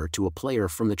introduced her to a player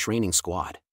from the training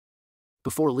squad.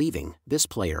 Before leaving, this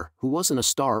player, who wasn't a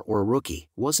star or a rookie,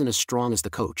 wasn't as strong as the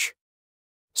coach.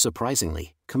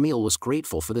 Surprisingly, Camille was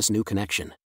grateful for this new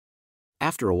connection.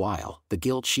 After a while, the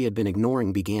guilt she had been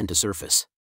ignoring began to surface.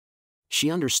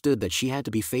 She understood that she had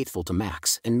to be faithful to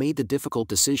Max and made the difficult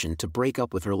decision to break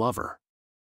up with her lover.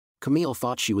 Camille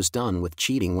thought she was done with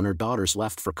cheating when her daughters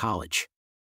left for college.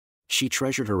 She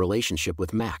treasured her relationship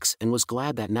with Max and was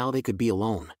glad that now they could be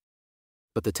alone.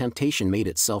 But the temptation made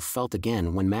itself felt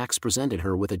again when Max presented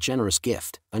her with a generous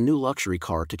gift, a new luxury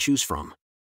car to choose from.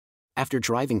 After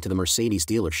driving to the Mercedes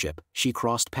dealership, she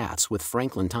crossed paths with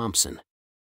Franklin Thompson.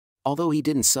 Although he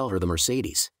didn't sell her the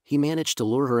Mercedes, he managed to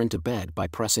lure her into bed by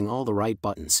pressing all the right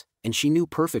buttons, and she knew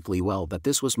perfectly well that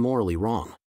this was morally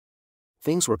wrong.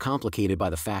 Things were complicated by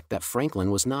the fact that Franklin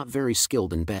was not very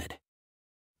skilled in bed.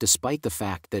 Despite the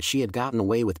fact that she had gotten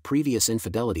away with previous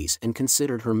infidelities and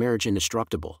considered her marriage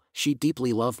indestructible, she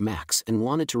deeply loved Max and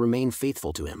wanted to remain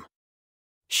faithful to him.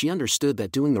 She understood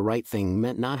that doing the right thing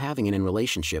meant not having an in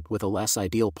relationship with a less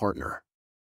ideal partner.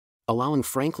 Allowing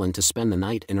Franklin to spend the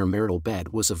night in her marital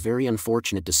bed was a very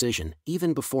unfortunate decision,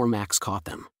 even before Max caught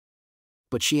them.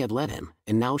 But she had let him,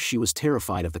 and now she was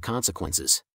terrified of the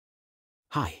consequences.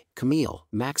 "Hi, Camille,"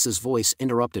 Max's voice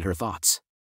interrupted her thoughts.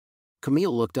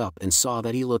 Camille looked up and saw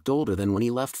that he looked older than when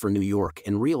he left for New York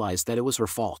and realized that it was her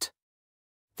fault.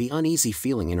 The uneasy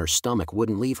feeling in her stomach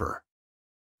wouldn't leave her.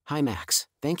 "Hi Max,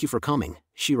 thank you for coming,"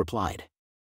 she replied.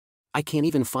 "I can't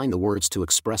even find the words to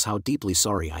express how deeply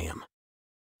sorry I am."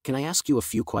 "Can I ask you a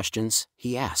few questions?"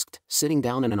 he asked, sitting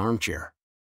down in an armchair.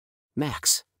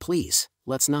 "Max, please,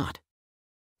 let's not.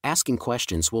 Asking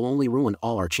questions will only ruin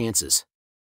all our chances."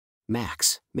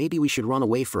 "Max, maybe we should run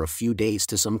away for a few days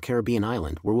to some Caribbean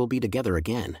island where we'll be together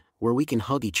again, where we can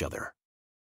hug each other."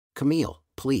 "Camille,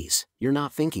 please, you're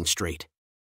not thinking straight.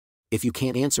 If you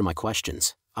can't answer my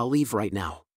questions, I'll leave right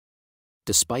now."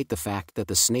 Despite the fact that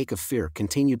the snake of fear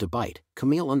continued to bite,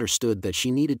 Camille understood that she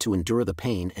needed to endure the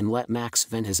pain and let Max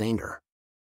vent his anger.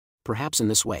 Perhaps in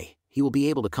this way, he will be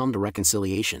able to come to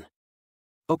reconciliation.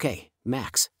 "Okay,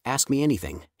 Max, ask me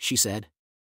anything," she said.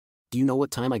 "Do you know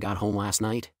what time I got home last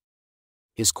night?"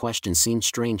 His question seemed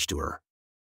strange to her.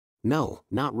 "No,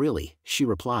 not really," she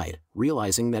replied,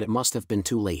 realizing that it must have been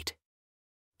too late.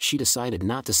 She decided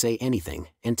not to say anything,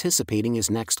 anticipating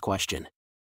his next question.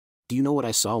 "Do you know what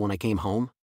I saw when I came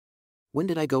home? When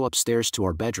did I go upstairs to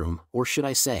our bedroom, or should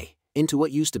I say, into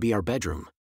what used to be our bedroom?"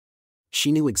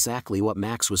 She knew exactly what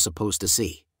Max was supposed to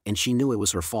see, and she knew it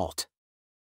was her fault.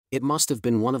 It must have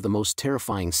been one of the most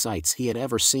terrifying sights he had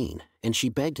ever seen, and she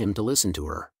begged him to listen to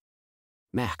her.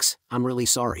 "Max, I'm really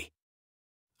sorry."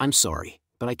 "I'm sorry,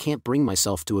 but I can't bring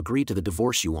myself to agree to the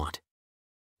divorce you want.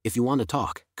 If you want to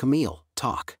talk, Camille,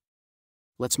 talk.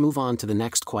 Let's move on to the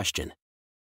next question.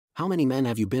 How many men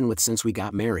have you been with since we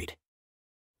got married?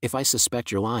 If I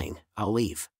suspect you're lying, I'll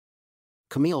leave."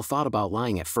 Camille thought about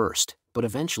lying at first, but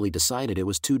eventually decided it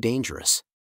was too dangerous.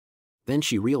 Then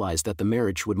she realized that the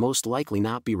marriage would most likely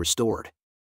not be restored.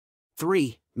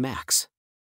 "3, Max.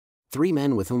 3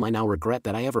 men with whom I now regret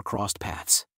that I ever crossed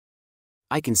paths.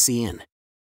 I can see in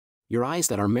your eyes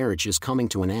that our marriage is coming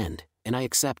to an end, and I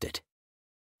accept it.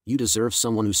 You deserve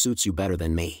someone who suits you better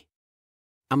than me.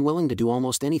 I'm willing to do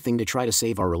almost anything to try to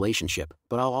save our relationship,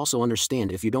 but I'll also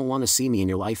understand if you don't want to see me in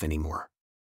your life anymore.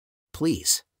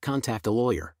 Please, contact a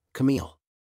lawyer, Camille.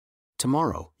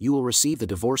 Tomorrow, you will receive the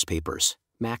divorce papers,"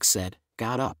 Max said,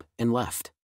 got up, and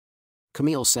left.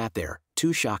 Camille sat there,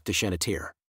 too shocked to shed a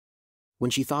tear. When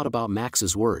she thought about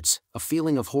Max's words, a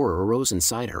feeling of horror arose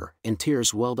inside her, and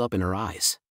tears welled up in her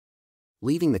eyes.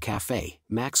 Leaving the cafe,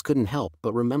 Max couldn't help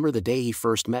but remember the day he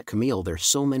first met Camille there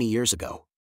so many years ago.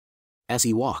 As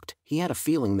he walked, he had a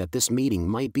feeling that this meeting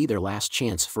might be their last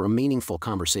chance for a meaningful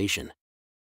conversation.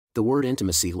 The word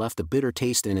intimacy left a bitter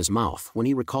taste in his mouth when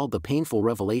he recalled the painful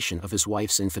revelation of his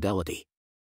wife's infidelity.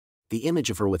 The image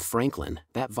of her with Franklin,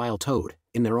 that vile toad,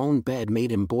 in their own bed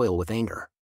made him boil with anger.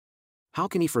 How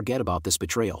can he forget about this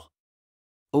betrayal?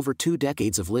 Over 2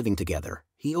 decades of living together,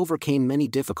 he overcame many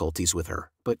difficulties with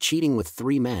her, but cheating with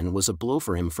 3 men was a blow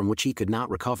for him from which he could not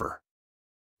recover.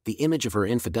 The image of her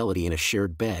infidelity in a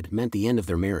shared bed meant the end of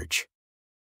their marriage.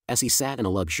 As he sat in a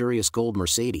luxurious gold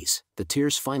Mercedes, the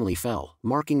tears finally fell,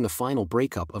 marking the final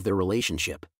breakup of their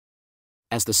relationship.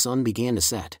 As the sun began to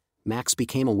set, Max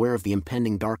became aware of the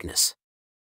impending darkness.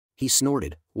 He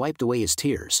snorted, wiped away his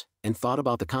tears, and thought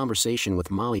about the conversation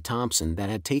with Molly Thompson that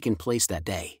had taken place that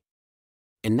day.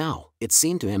 And now, it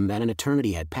seemed to him that an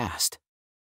eternity had passed.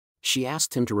 She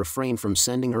asked him to refrain from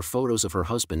sending her photos of her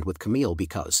husband with Camille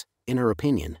because, in her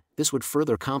opinion, this would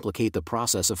further complicate the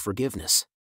process of forgiveness.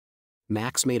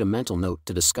 Max made a mental note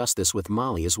to discuss this with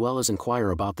Molly as well as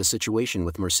inquire about the situation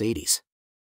with Mercedes.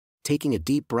 Taking a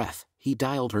deep breath, he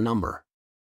dialed her number.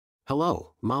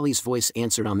 "Hello," Molly's voice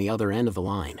answered on the other end of the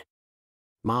line.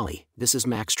 "Molly, this is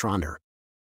Max Tronder.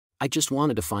 I just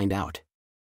wanted to find out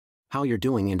how you're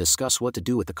doing and discuss what to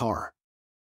do with the car."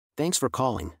 "Thanks for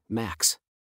calling, Max.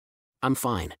 I'm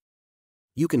fine.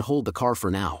 You can hold the car for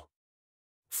now.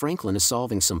 Franklin is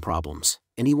solving some problems,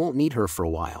 and he won't need her for a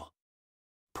while."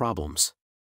 "Problems?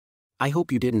 I hope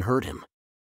you didn't hurt him."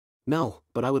 "No,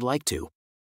 but I would like to.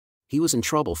 He was in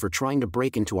trouble for trying to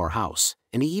break into our house,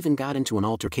 and he even got into an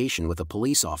altercation with a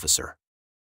police officer.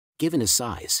 Given his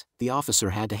size, the officer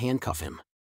had to handcuff him.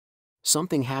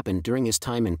 Something happened during his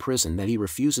time in prison that he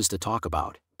refuses to talk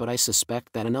about, but I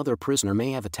suspect that another prisoner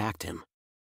may have attacked him.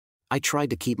 I tried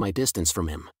to keep my distance from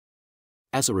him.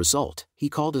 As a result, he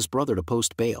called his brother to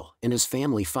post bail, and his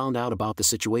family found out about the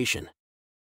situation.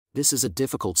 This is a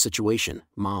difficult situation,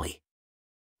 Molly.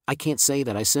 I can't say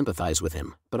that I sympathize with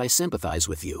him, but I sympathize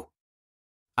with you.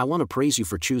 I want to praise you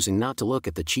for choosing not to look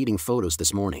at the cheating photos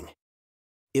this morning.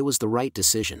 It was the right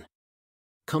decision.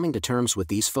 Coming to terms with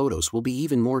these photos will be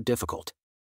even more difficult."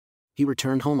 He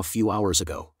returned home a few hours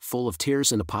ago, full of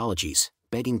tears and apologies,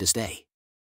 begging to stay.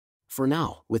 "For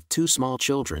now, with 2 small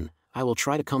children, I will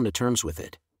try to come to terms with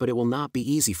it, but it will not be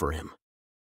easy for him.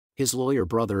 His lawyer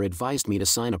brother advised me to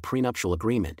sign a prenuptial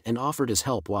agreement and offered his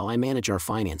help while I manage our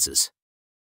finances.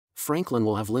 Franklin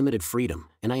will have limited freedom,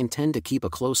 and I intend to keep a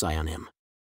close eye on him.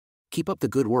 Keep up the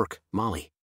good work,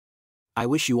 Molly. I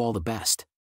wish you all the best.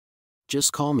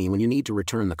 Just call me when you need to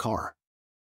return the car."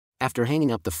 After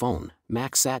hanging up the phone,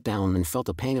 Max sat down and felt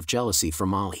a pang of jealousy for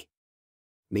Molly.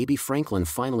 Maybe Franklin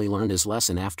finally learned his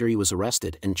lesson after he was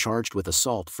arrested and charged with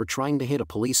assault for trying to hit a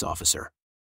police officer.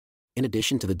 In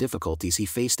addition to the difficulties he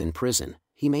faced in prison,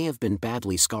 he may have been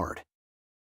badly scarred.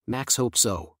 Max hoped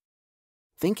so.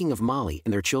 Thinking of Molly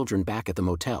and their children back at the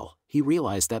motel, he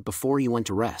realized that before he went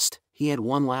to rest, he had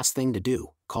one last thing to do: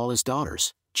 call his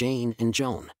daughters, Jane and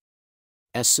Joan.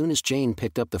 As soon as Jane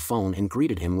picked up the phone and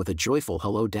greeted him with a joyful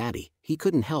 "Hello, Daddy," he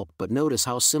couldn't help but notice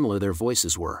how similar their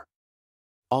voices were.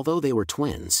 Although they were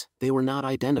twins, they were not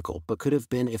identical but could have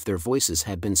been if their voices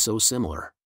had been so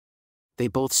similar. They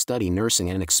both study nursing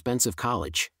at an expensive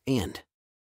college, and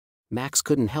Max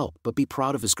couldn't help but be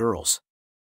proud of his girls.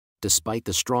 Despite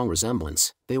the strong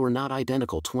resemblance, they were not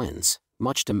identical twins,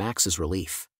 much to Max's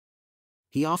relief.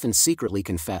 He often secretly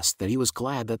confessed that he was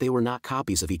glad that they were not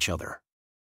copies of each other.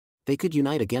 They could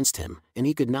unite against him, and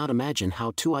he could not imagine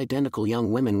how 2 identical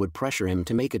young women would pressure him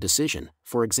to make a decision,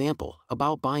 for example,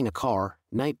 about buying a car,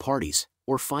 night parties,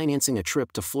 or financing a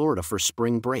trip to Florida for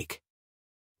spring break.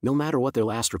 No matter what their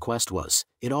last request was,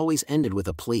 it always ended with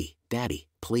a plea: "Daddy,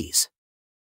 please."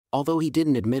 Although he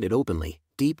didn't admit it openly,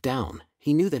 deep down,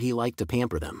 he knew that he liked to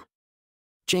pamper them.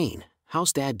 "Jane,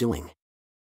 how's Dad doing?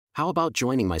 How about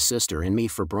joining my sister and me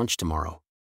for brunch tomorrow?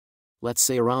 Let's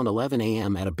say around 11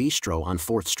 a.m. at a bistro on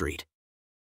 4th Street.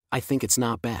 I think it's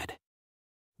not bad."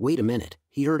 Wait a minute,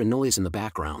 he heard a noise in the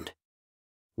background.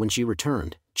 When she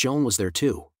returned, Joan was there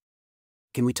too.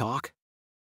 "Can we talk?"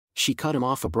 She cut him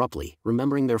off abruptly,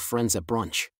 remembering their friends at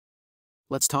brunch.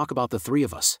 "Let's talk about the 3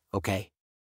 of us, okay?"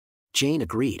 Jane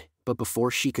agreed, but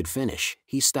before she could finish,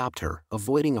 he stopped her,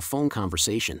 avoiding a phone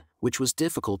conversation, which was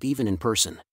difficult even in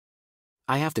person.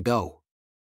 "I have to go.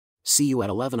 See you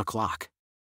at 11 o'clock.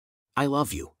 I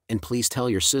love you, and please tell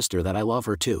your sister that I love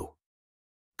her too.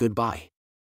 Goodbye."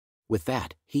 With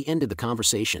that, he ended the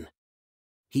conversation.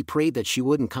 He prayed that she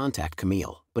wouldn't contact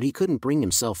Camille, but he couldn't bring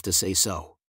himself to say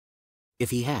so. If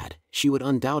he had, she would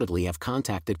undoubtedly have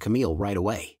contacted Camille right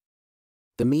away.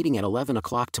 The meeting at 11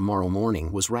 o'clock tomorrow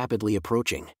morning was rapidly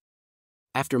approaching.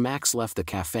 After Max left the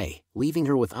cafe, leaving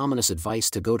her with ominous advice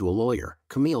to go to a lawyer,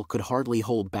 Camille could hardly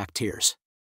hold back tears.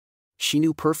 She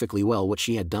knew perfectly well what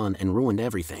she had done and ruined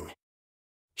everything.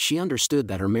 She understood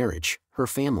that her marriage, her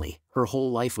family, her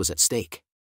whole life was at stake.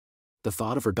 The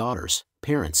thought of her daughters,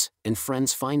 parents, and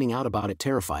friends finding out about it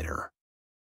terrified her.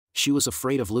 She was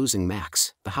afraid of losing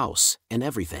Max, the house, and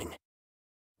everything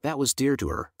that was dear to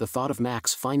her. The thought of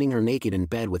Max finding her naked in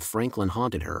bed with Franklin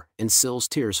haunted her, and Syl's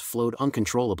tears flowed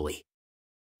uncontrollably.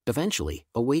 Eventually,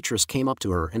 a waitress came up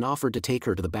to her and offered to take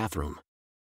her to the bathroom.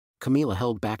 Camila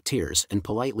held back tears and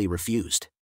politely refused.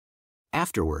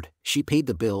 Afterward, she paid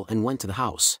the bill and went to the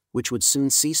house, which would soon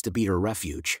cease to be her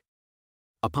refuge.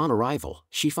 Upon arrival,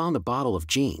 she found a bottle of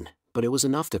gin, but it was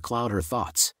enough to cloud her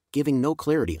thoughts, giving no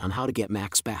clarity on how to get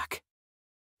Max back.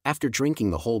 After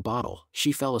drinking the whole bottle,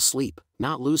 she fell asleep,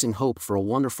 not losing hope for a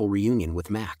wonderful reunion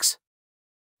with Max.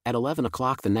 At 11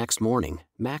 o'clock the next morning,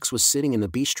 Max was sitting in the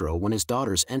bistro when his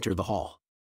daughters entered the hall.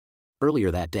 Earlier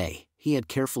that day, he had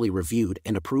carefully reviewed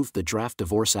and approved the draft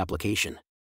divorce application.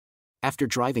 After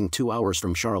driving 2 hours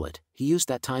from Charlotte, he used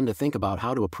that time to think about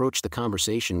how to approach the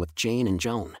conversation with Jane and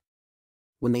Joan.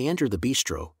 When they entered the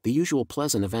bistro, the usual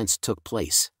pleasant events took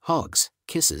place: hugs,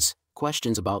 kisses,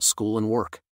 questions about school and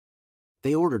work.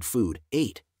 They ordered food,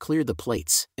 ate, cleared the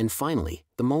plates, and finally,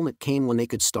 the moment came when they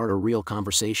could start a real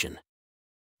conversation.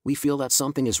 "We feel that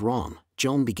something is wrong,"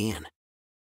 Joan began.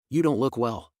 "You don't look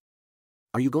well.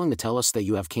 Are you going to tell us that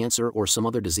you have cancer or some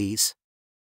other disease?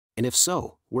 And if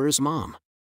so, where is Mom?"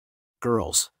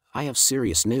 "Girls, I have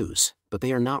serious news, but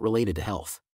they are not related to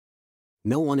health.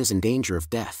 No one is in danger of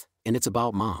death, and it's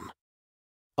about Mom."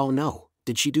 "Oh no,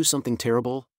 did she do something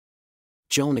terrible?"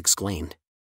 Joan exclaimed.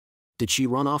 "Did she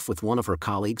run off with one of her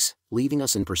colleagues, leaving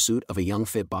us in pursuit of a young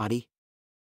fit body?"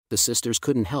 The sisters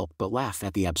couldn't help but laugh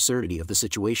at the absurdity of the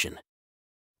situation.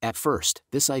 At first,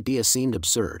 this idea seemed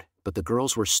absurd, but the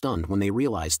girls were stunned when they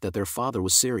realized that their father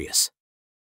was serious.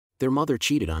 Their mother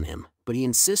cheated on him, but he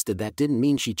insisted that didn't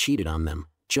mean she cheated on them.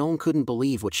 Joan couldn't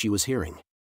believe what she was hearing.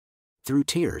 Through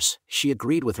tears, she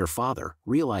agreed with her father,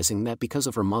 realizing that because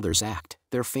of her mother's act,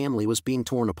 their family was being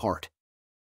torn apart.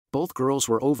 Both girls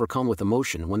were overcome with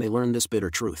emotion when they learned this bitter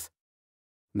truth.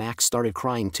 Max started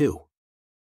crying too.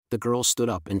 The girls stood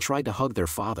up and tried to hug their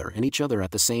father and each other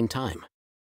at the same time.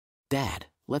 "Dad,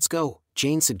 let's go,"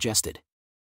 Jane suggested.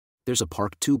 "There's a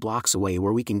park 2 blocks away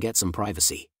where we can get some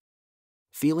privacy."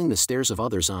 Feeling the stares of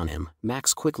others on him,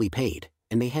 Max quickly paid,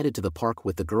 and they headed to the park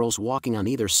with the girls walking on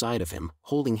either side of him,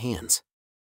 holding hands.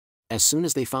 As soon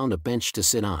as they found a bench to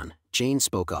sit on, Jane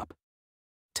spoke up.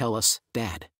 "Tell us,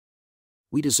 Dad.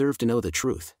 We deserve to know the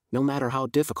truth, no matter how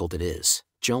difficult it is,"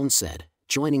 Joan said,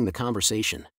 joining the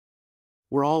conversation.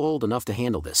 "We're all old enough to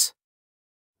handle this."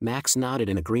 Max nodded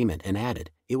in agreement and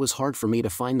added, "It was hard for me to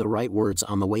find the right words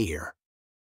on the way here."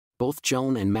 Both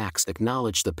Joan and Max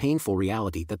acknowledged the painful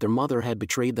reality that their mother had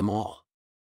betrayed them all.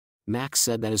 Max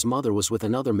said that his mother was with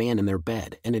another man in their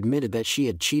bed and admitted that she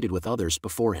had cheated with others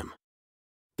before him.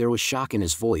 There was shock in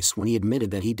his voice when he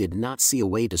admitted that he did not see a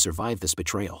way to survive this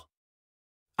betrayal.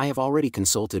 "I have already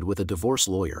consulted with a divorce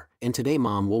lawyer, and today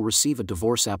Mom will receive a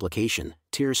divorce application."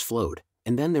 Tears flowed,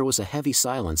 and then there was a heavy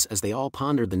silence as they all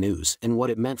pondered the news and what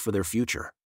it meant for their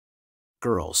future.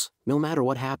 "Girls, no matter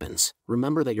what happens,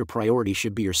 remember that your priority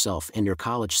should be yourself and your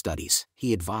college studies,"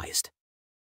 he advised.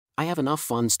 "I have enough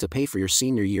funds to pay for your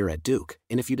senior year at Duke,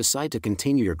 and if you decide to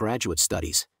continue your graduate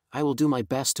studies, I will do my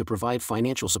best to provide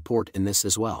financial support in this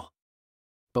as well.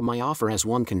 But my offer has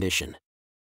one condition."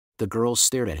 The girls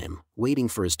stared at him, waiting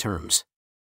for his terms.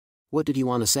 What did he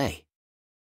want to say?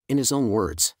 In his own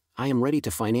words, "I am ready to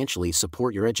financially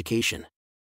support your education.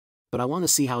 But I want to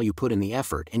see how you put in the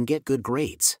effort and get good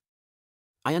grades.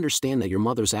 I understand that your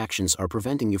mother's actions are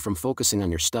preventing you from focusing on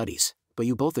your studies, but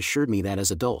you both assured me that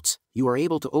as adults, you are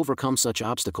able to overcome such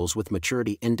obstacles with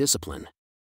maturity and discipline."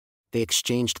 They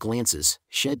exchanged glances,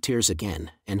 shed tears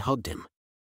again, and hugged him.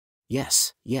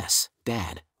 Yes,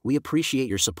 Dad, we appreciate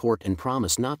your support and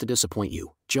promise not to disappoint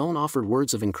you," Joan offered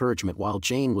words of encouragement while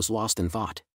Jane was lost in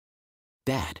thought.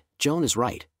 "Dad, Joan is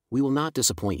right, we will not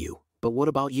disappoint you, but what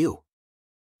about you?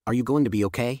 Are you going to be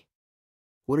okay?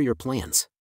 What are your plans?"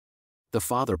 The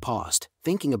father paused,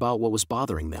 thinking about what was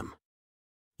bothering them.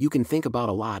 "You can think about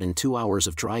a lot in 2 hours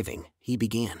of driving," he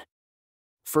began.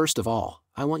 "First of all,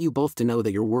 I want you both to know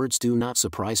that your words do not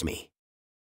surprise me.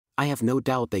 I have no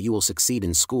doubt that you will succeed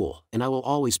in school, and I will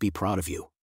always be proud of you.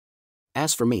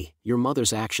 As for me, your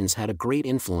mother's actions had a great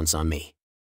influence on me.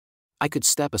 I could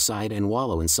step aside and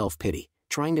wallow in self-pity,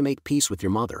 trying to make peace with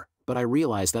your mother, but I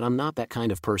realize that I'm not that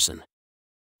kind of person.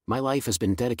 My life has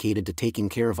been dedicated to taking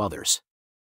care of others.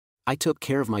 I took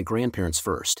care of my grandparents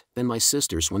first, then my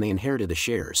sisters when they inherited the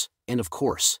shares, and of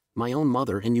course, my own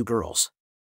mother and you girls.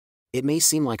 It may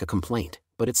seem like a complaint,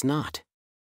 but it's not.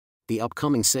 The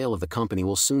upcoming sale of the company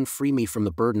will soon free me from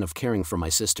the burden of caring for my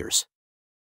sisters.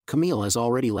 Camille has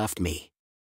already left me.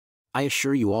 I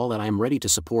assure you all that I am ready to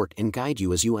support and guide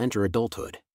you as you enter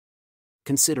adulthood.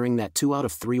 Considering that 2 out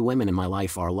of 3 women in my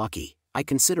life are lucky, I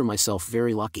consider myself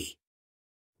very lucky.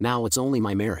 Now it's only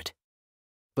my merit.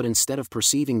 But instead of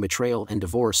perceiving betrayal and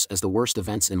divorce as the worst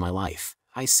events in my life,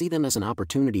 I see them as an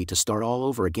opportunity to start all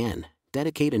over again,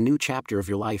 dedicate a new chapter of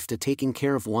your life to taking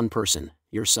care of one person,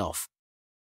 yourself.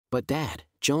 But Dad,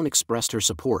 Joan expressed her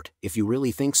support. If you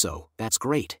really think so, that's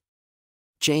great.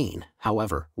 Jane,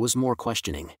 however, was more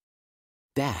questioning.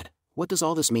 Dad, what does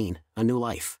all this mean, a new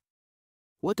life?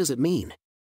 What does it mean?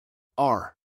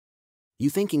 Are you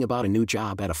thinking about a new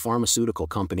job at a pharmaceutical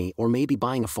company or maybe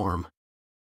buying a farm?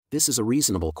 This is a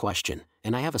reasonable question,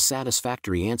 and I have a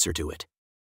satisfactory answer to it.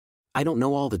 I don't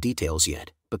know all the details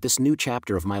yet, but this new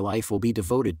chapter of my life will be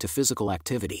devoted to physical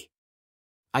activity.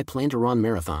 I plan to run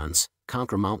marathons,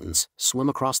 conquer mountains, swim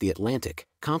across the Atlantic,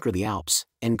 conquer the Alps,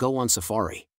 and go on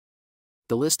safari.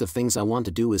 The list of things I want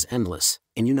to do is endless,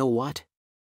 and you know what?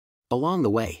 Along the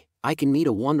way, I can meet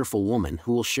a wonderful woman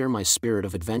who will share my spirit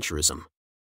of adventurism.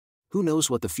 Who knows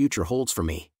what the future holds for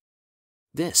me?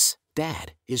 This,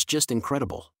 Dad, is just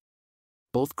incredible.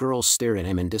 Both girls stared at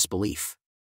him in disbelief.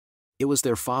 It was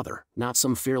their father, not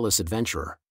some fearless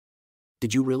adventurer.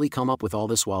 Did you really come up with all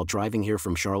this while driving here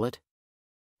from Charlotte?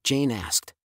 Jane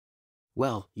asked.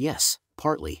 Well, yes,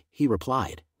 partly, he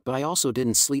replied, but I also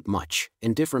didn't sleep much,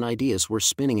 and different ideas were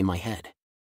spinning in my head.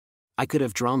 I could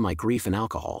have drowned my grief in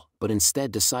alcohol, but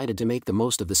instead decided to make the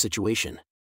most of the situation.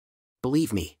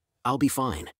 Believe me, I'll be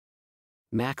fine.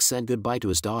 Max said goodbye to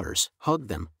his daughters, hugged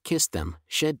them, kissed them,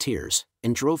 shed tears,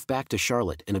 and drove back to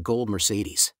Charlotte in a gold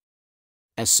Mercedes.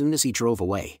 As soon as he drove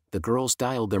away, the girls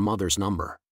dialed their mother's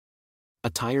number. A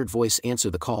tired voice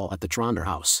answered the call at the Tronder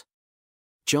house.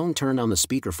 Joan turned on the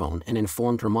speakerphone and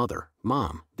informed her mother,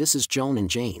 Mom, this is Joan and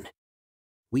Jane.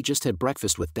 We just had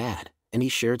breakfast with Dad, and he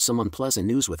shared some unpleasant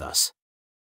news with us.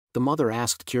 The mother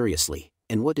asked curiously,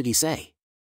 and what did he say?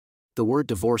 The word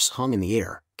divorce hung in the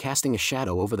air, casting a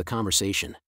shadow over the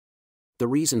conversation. The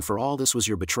reason for all this was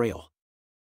your betrayal.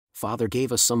 Father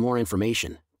gave us some more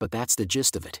information, but that's the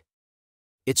gist of it.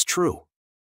 It's true.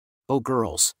 Oh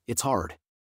girls, it's hard.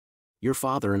 Your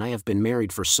father and I have been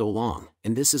married for so long,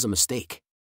 and this is a mistake.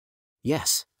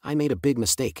 Yes, I made a big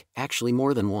mistake, actually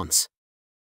more than once.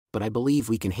 But I believe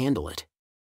we can handle it.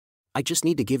 I just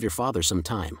need to give your father some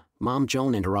time, Mom.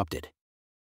 Joan interrupted.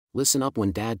 Listen up,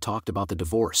 when Dad talked about the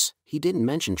divorce, he didn't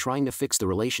mention trying to fix the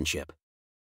relationship.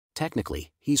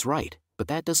 Technically, he's right, but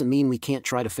that doesn't mean we can't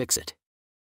try to fix it.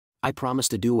 I promise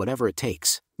to do whatever it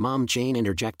takes, Mom. Jane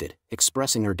interjected,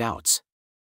 expressing her doubts.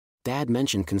 Dad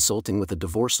mentioned consulting with a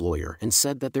divorce lawyer and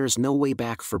said that there is no way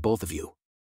back for both of you.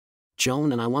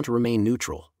 Joan and I want to remain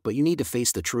neutral, but you need to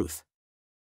face the truth.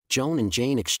 Joan and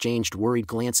Jane exchanged worried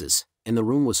glances, and the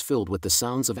room was filled with the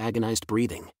sounds of agonized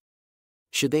breathing.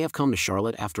 Should they have come to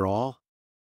Charlotte after all?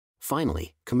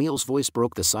 Finally, Camille's voice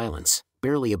broke the silence,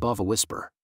 barely above a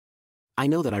whisper. I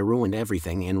know that I ruined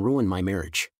everything and ruined my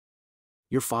marriage.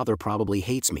 Your father probably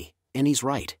hates me, and he's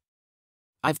right.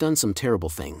 I've done some terrible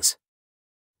things.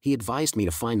 He advised me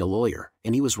to find a lawyer,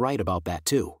 and he was right about that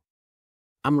too.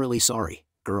 I'm really sorry,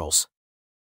 girls.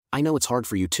 I know it's hard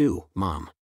for you too, Mom.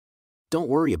 Don't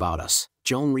worry about us,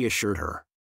 Joan reassured her.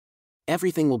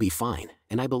 Everything will be fine,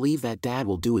 and I believe that Dad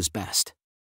will do his best.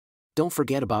 Don't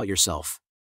forget about yourself.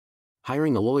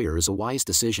 Hiring a lawyer is a wise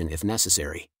decision if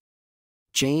necessary.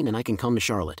 Jane and I can come to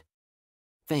Charlotte.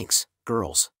 Thanks,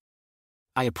 girls.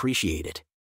 I appreciate it.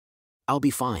 I'll be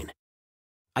fine.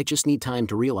 I just need time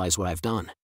to realize what I've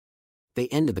done. They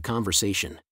ended the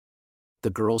conversation. The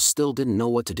girls still didn't know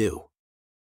what to do.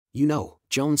 You know,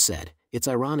 Joan said, it's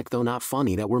ironic though not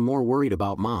funny that we're more worried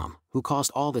about Mom, who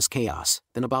caused all this chaos,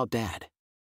 than about Dad.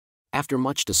 After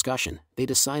much discussion, they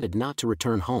decided not to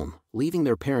return home, leaving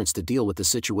their parents to deal with the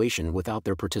situation without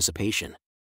their participation.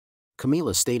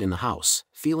 Camila stayed in the house,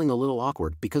 feeling a little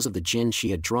awkward because of the gin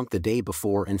she had drunk the day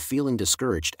before and feeling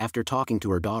discouraged after talking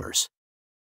to her daughters.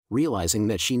 Realizing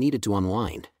that she needed to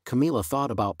unwind, Camila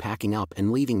thought about packing up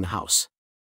and leaving the house.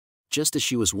 Just as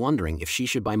she was wondering if she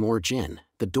should buy more gin,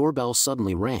 the doorbell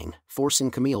suddenly rang,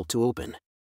 forcing Camille to open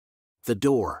the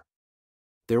door.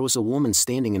 There was a woman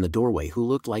standing in the doorway who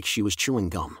looked like she was chewing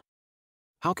gum.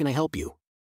 How can I help you?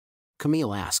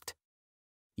 Camille asked.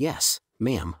 Yes,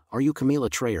 ma'am, are you Camila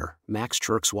Trayer, Max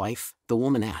Chirk's wife? The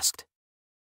woman asked.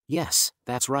 Yes,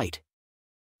 that's right.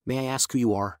 May I ask who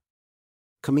you are?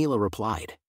 Camila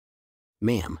replied.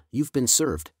 "Ma'am, you've been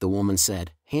served," the woman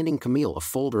said, handing Camille a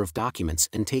folder of documents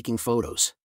and taking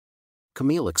photos.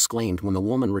 Camille exclaimed when the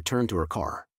woman returned to her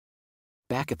car.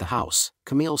 Back at the house,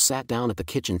 Camille sat down at the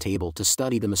kitchen table to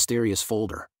study the mysterious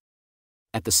folder.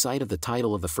 At the sight of the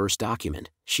title of the first document,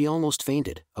 she almost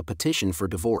fainted, a petition for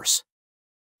divorce.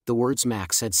 The words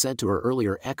Max had said to her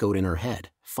earlier echoed in her head,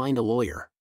 "Find a lawyer."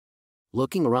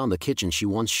 Looking around the kitchen she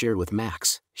once shared with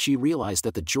Max, she realized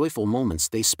that the joyful moments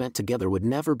they spent together would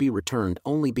never be returned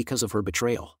only because of her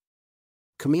betrayal.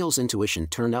 Camille's intuition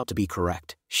turned out to be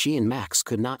correct. She and Max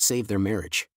could not save their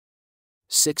marriage.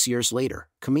 6 years later,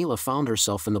 Camilla found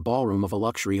herself in the ballroom of a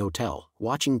luxury hotel,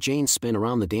 watching Jane spin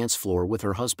around the dance floor with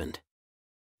her husband.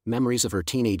 Memories of her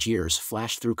teenage years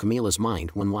flashed through Camilla's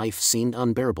mind when life seemed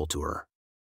unbearable to her.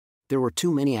 There were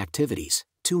too many activities,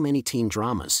 too many teen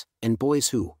dramas, and boys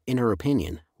who, in her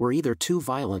opinion, were either too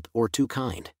violent or too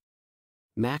kind.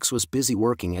 Max was busy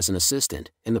working as an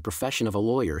assistant, and the profession of a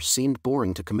lawyer seemed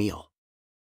boring to Camille.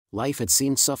 Life had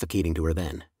seemed suffocating to her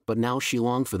then, but now she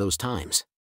longed for those times.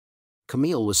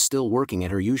 Camille was still working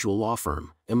at her usual law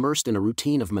firm, immersed in a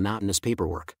routine of monotonous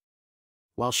paperwork.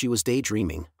 While she was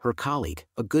daydreaming, her colleague,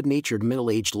 a good-natured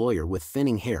middle-aged lawyer with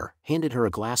thinning hair, handed her a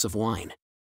glass of wine.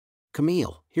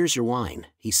 "Camille, here's your wine,"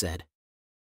 he said.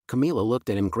 Camilla looked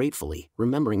at him gratefully,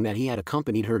 remembering that he had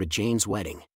accompanied her to Jane's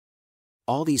wedding.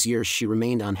 All these years she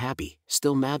remained unhappy,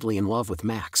 still madly in love with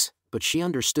Max, but she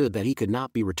understood that he could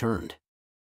not be returned.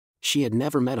 She had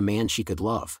never met a man she could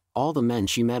love. All the men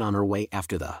she met on her way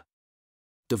after the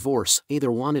divorce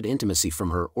either wanted intimacy from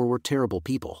her or were terrible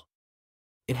people.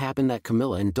 It happened that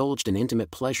Camilla indulged in intimate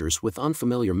pleasures with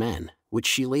unfamiliar men, which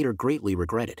she later greatly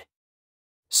regretted.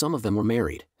 Some of them were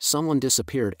married, someone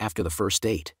disappeared after the first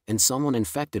date, and someone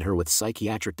infected her with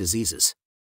psychiatric diseases.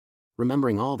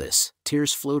 Remembering all this,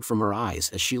 tears flowed from her eyes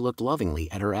as she looked lovingly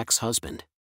at her ex-husband.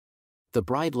 "The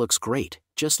bride looks great,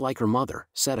 just like her mother,"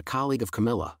 said a colleague of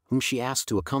Camilla, whom she asked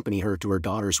to accompany her to her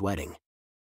daughter's wedding.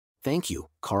 "Thank you,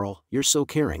 Carl, you're so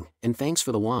caring, and thanks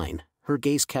for the wine." Her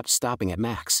gaze kept stopping at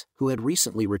Max, who had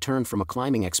recently returned from a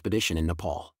climbing expedition in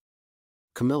Nepal.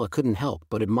 Camilla couldn't help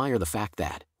but admire the fact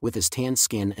that, with his tan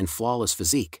skin and flawless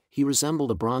physique, he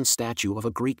resembled a bronze statue of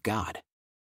a Greek god.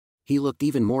 He looked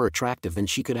even more attractive than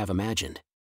she could have imagined.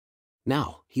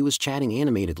 Now, he was chatting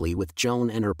animatedly with Joan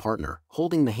and her partner,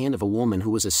 holding the hand of a woman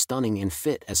who was as stunning and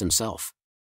fit as himself.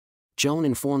 Joan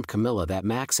informed Camilla that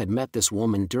Max had met this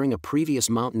woman during a previous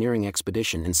mountaineering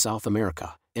expedition in South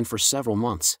America, and for several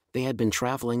months, they had been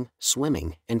traveling,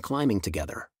 swimming, and climbing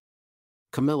together.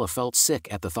 Camilla felt sick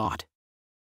at the thought.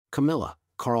 "Camilla,"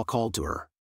 Carl called to her.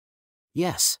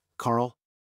 "Yes, Carl?"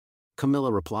 Camilla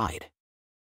replied.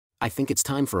 "I think it's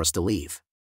time for us to leave.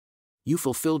 You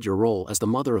fulfilled your role as the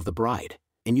mother of the bride,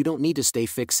 and you don't need to stay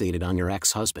fixated on your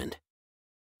ex-husband.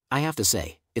 I have to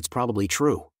say, it's probably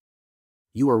true.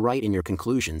 You are right in your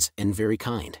conclusions and very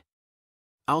kind.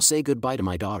 I'll say goodbye to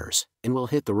my daughters, and we'll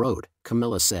hit the road,"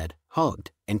 Camilla said,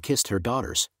 hugged, and kissed her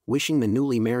daughters, wishing the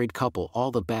newly married couple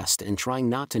all the best and trying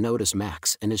not to notice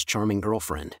Max and his charming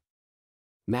girlfriend.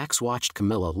 Max watched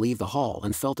Camilla leave the hall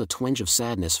and felt a twinge of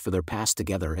sadness for their past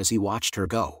together as he watched her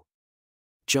go.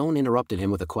 Joan interrupted him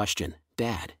with a question.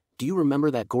 "Dad, do you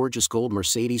remember that gorgeous gold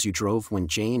Mercedes you drove when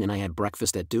Jane and I had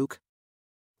breakfast at Duke?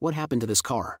 What happened to this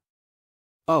car?"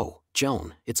 "Oh,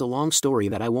 Joan, it's a long story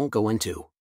that I won't go into.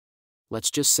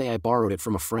 Let's just say I borrowed it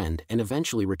from a friend and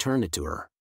eventually returned it to her.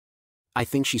 I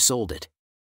think she sold it.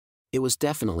 It was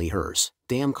definitely hers.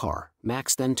 Damn car."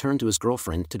 Max then turned to his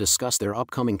girlfriend to discuss their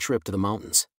upcoming trip to the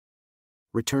mountains.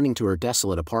 Returning to her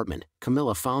desolate apartment,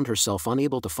 Camilla found herself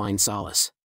unable to find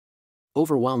solace.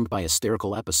 Overwhelmed by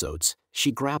hysterical episodes,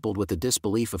 she grappled with the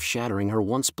disbelief of shattering her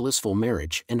once blissful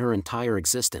marriage and her entire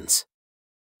existence.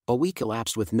 A week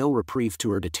elapsed with no reprieve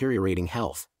to her deteriorating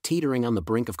health, teetering on the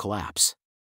brink of collapse.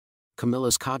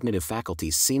 Camilla's cognitive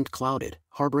faculties seemed clouded,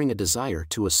 harboring a desire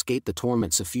to escape the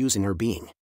torment suffusing her being.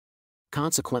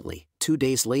 Consequently, 2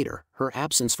 days later, her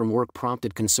absence from work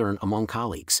prompted concern among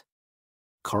colleagues.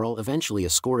 Carl eventually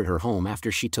escorted her home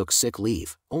after she took sick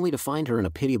leave, only to find her in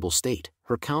a pitiable state,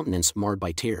 her countenance marred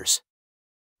by tears.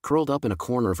 Curled up in a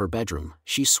corner of her bedroom,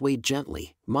 she swayed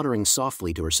gently, muttering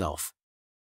softly to herself.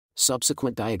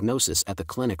 Subsequent diagnosis at the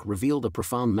clinic revealed a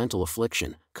profound mental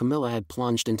affliction. Camilla had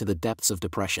plunged into the depths of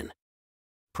depression.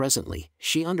 Presently,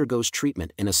 she undergoes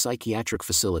treatment in a psychiatric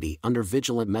facility under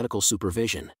vigilant medical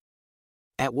supervision.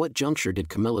 At what juncture did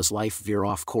Camilla's life veer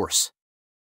off course?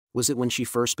 Was it when she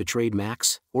first betrayed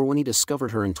Max, or when he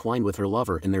discovered her entwined with her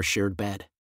lover in their shared bed?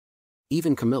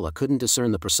 Even Camilla couldn't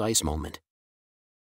discern the precise moment.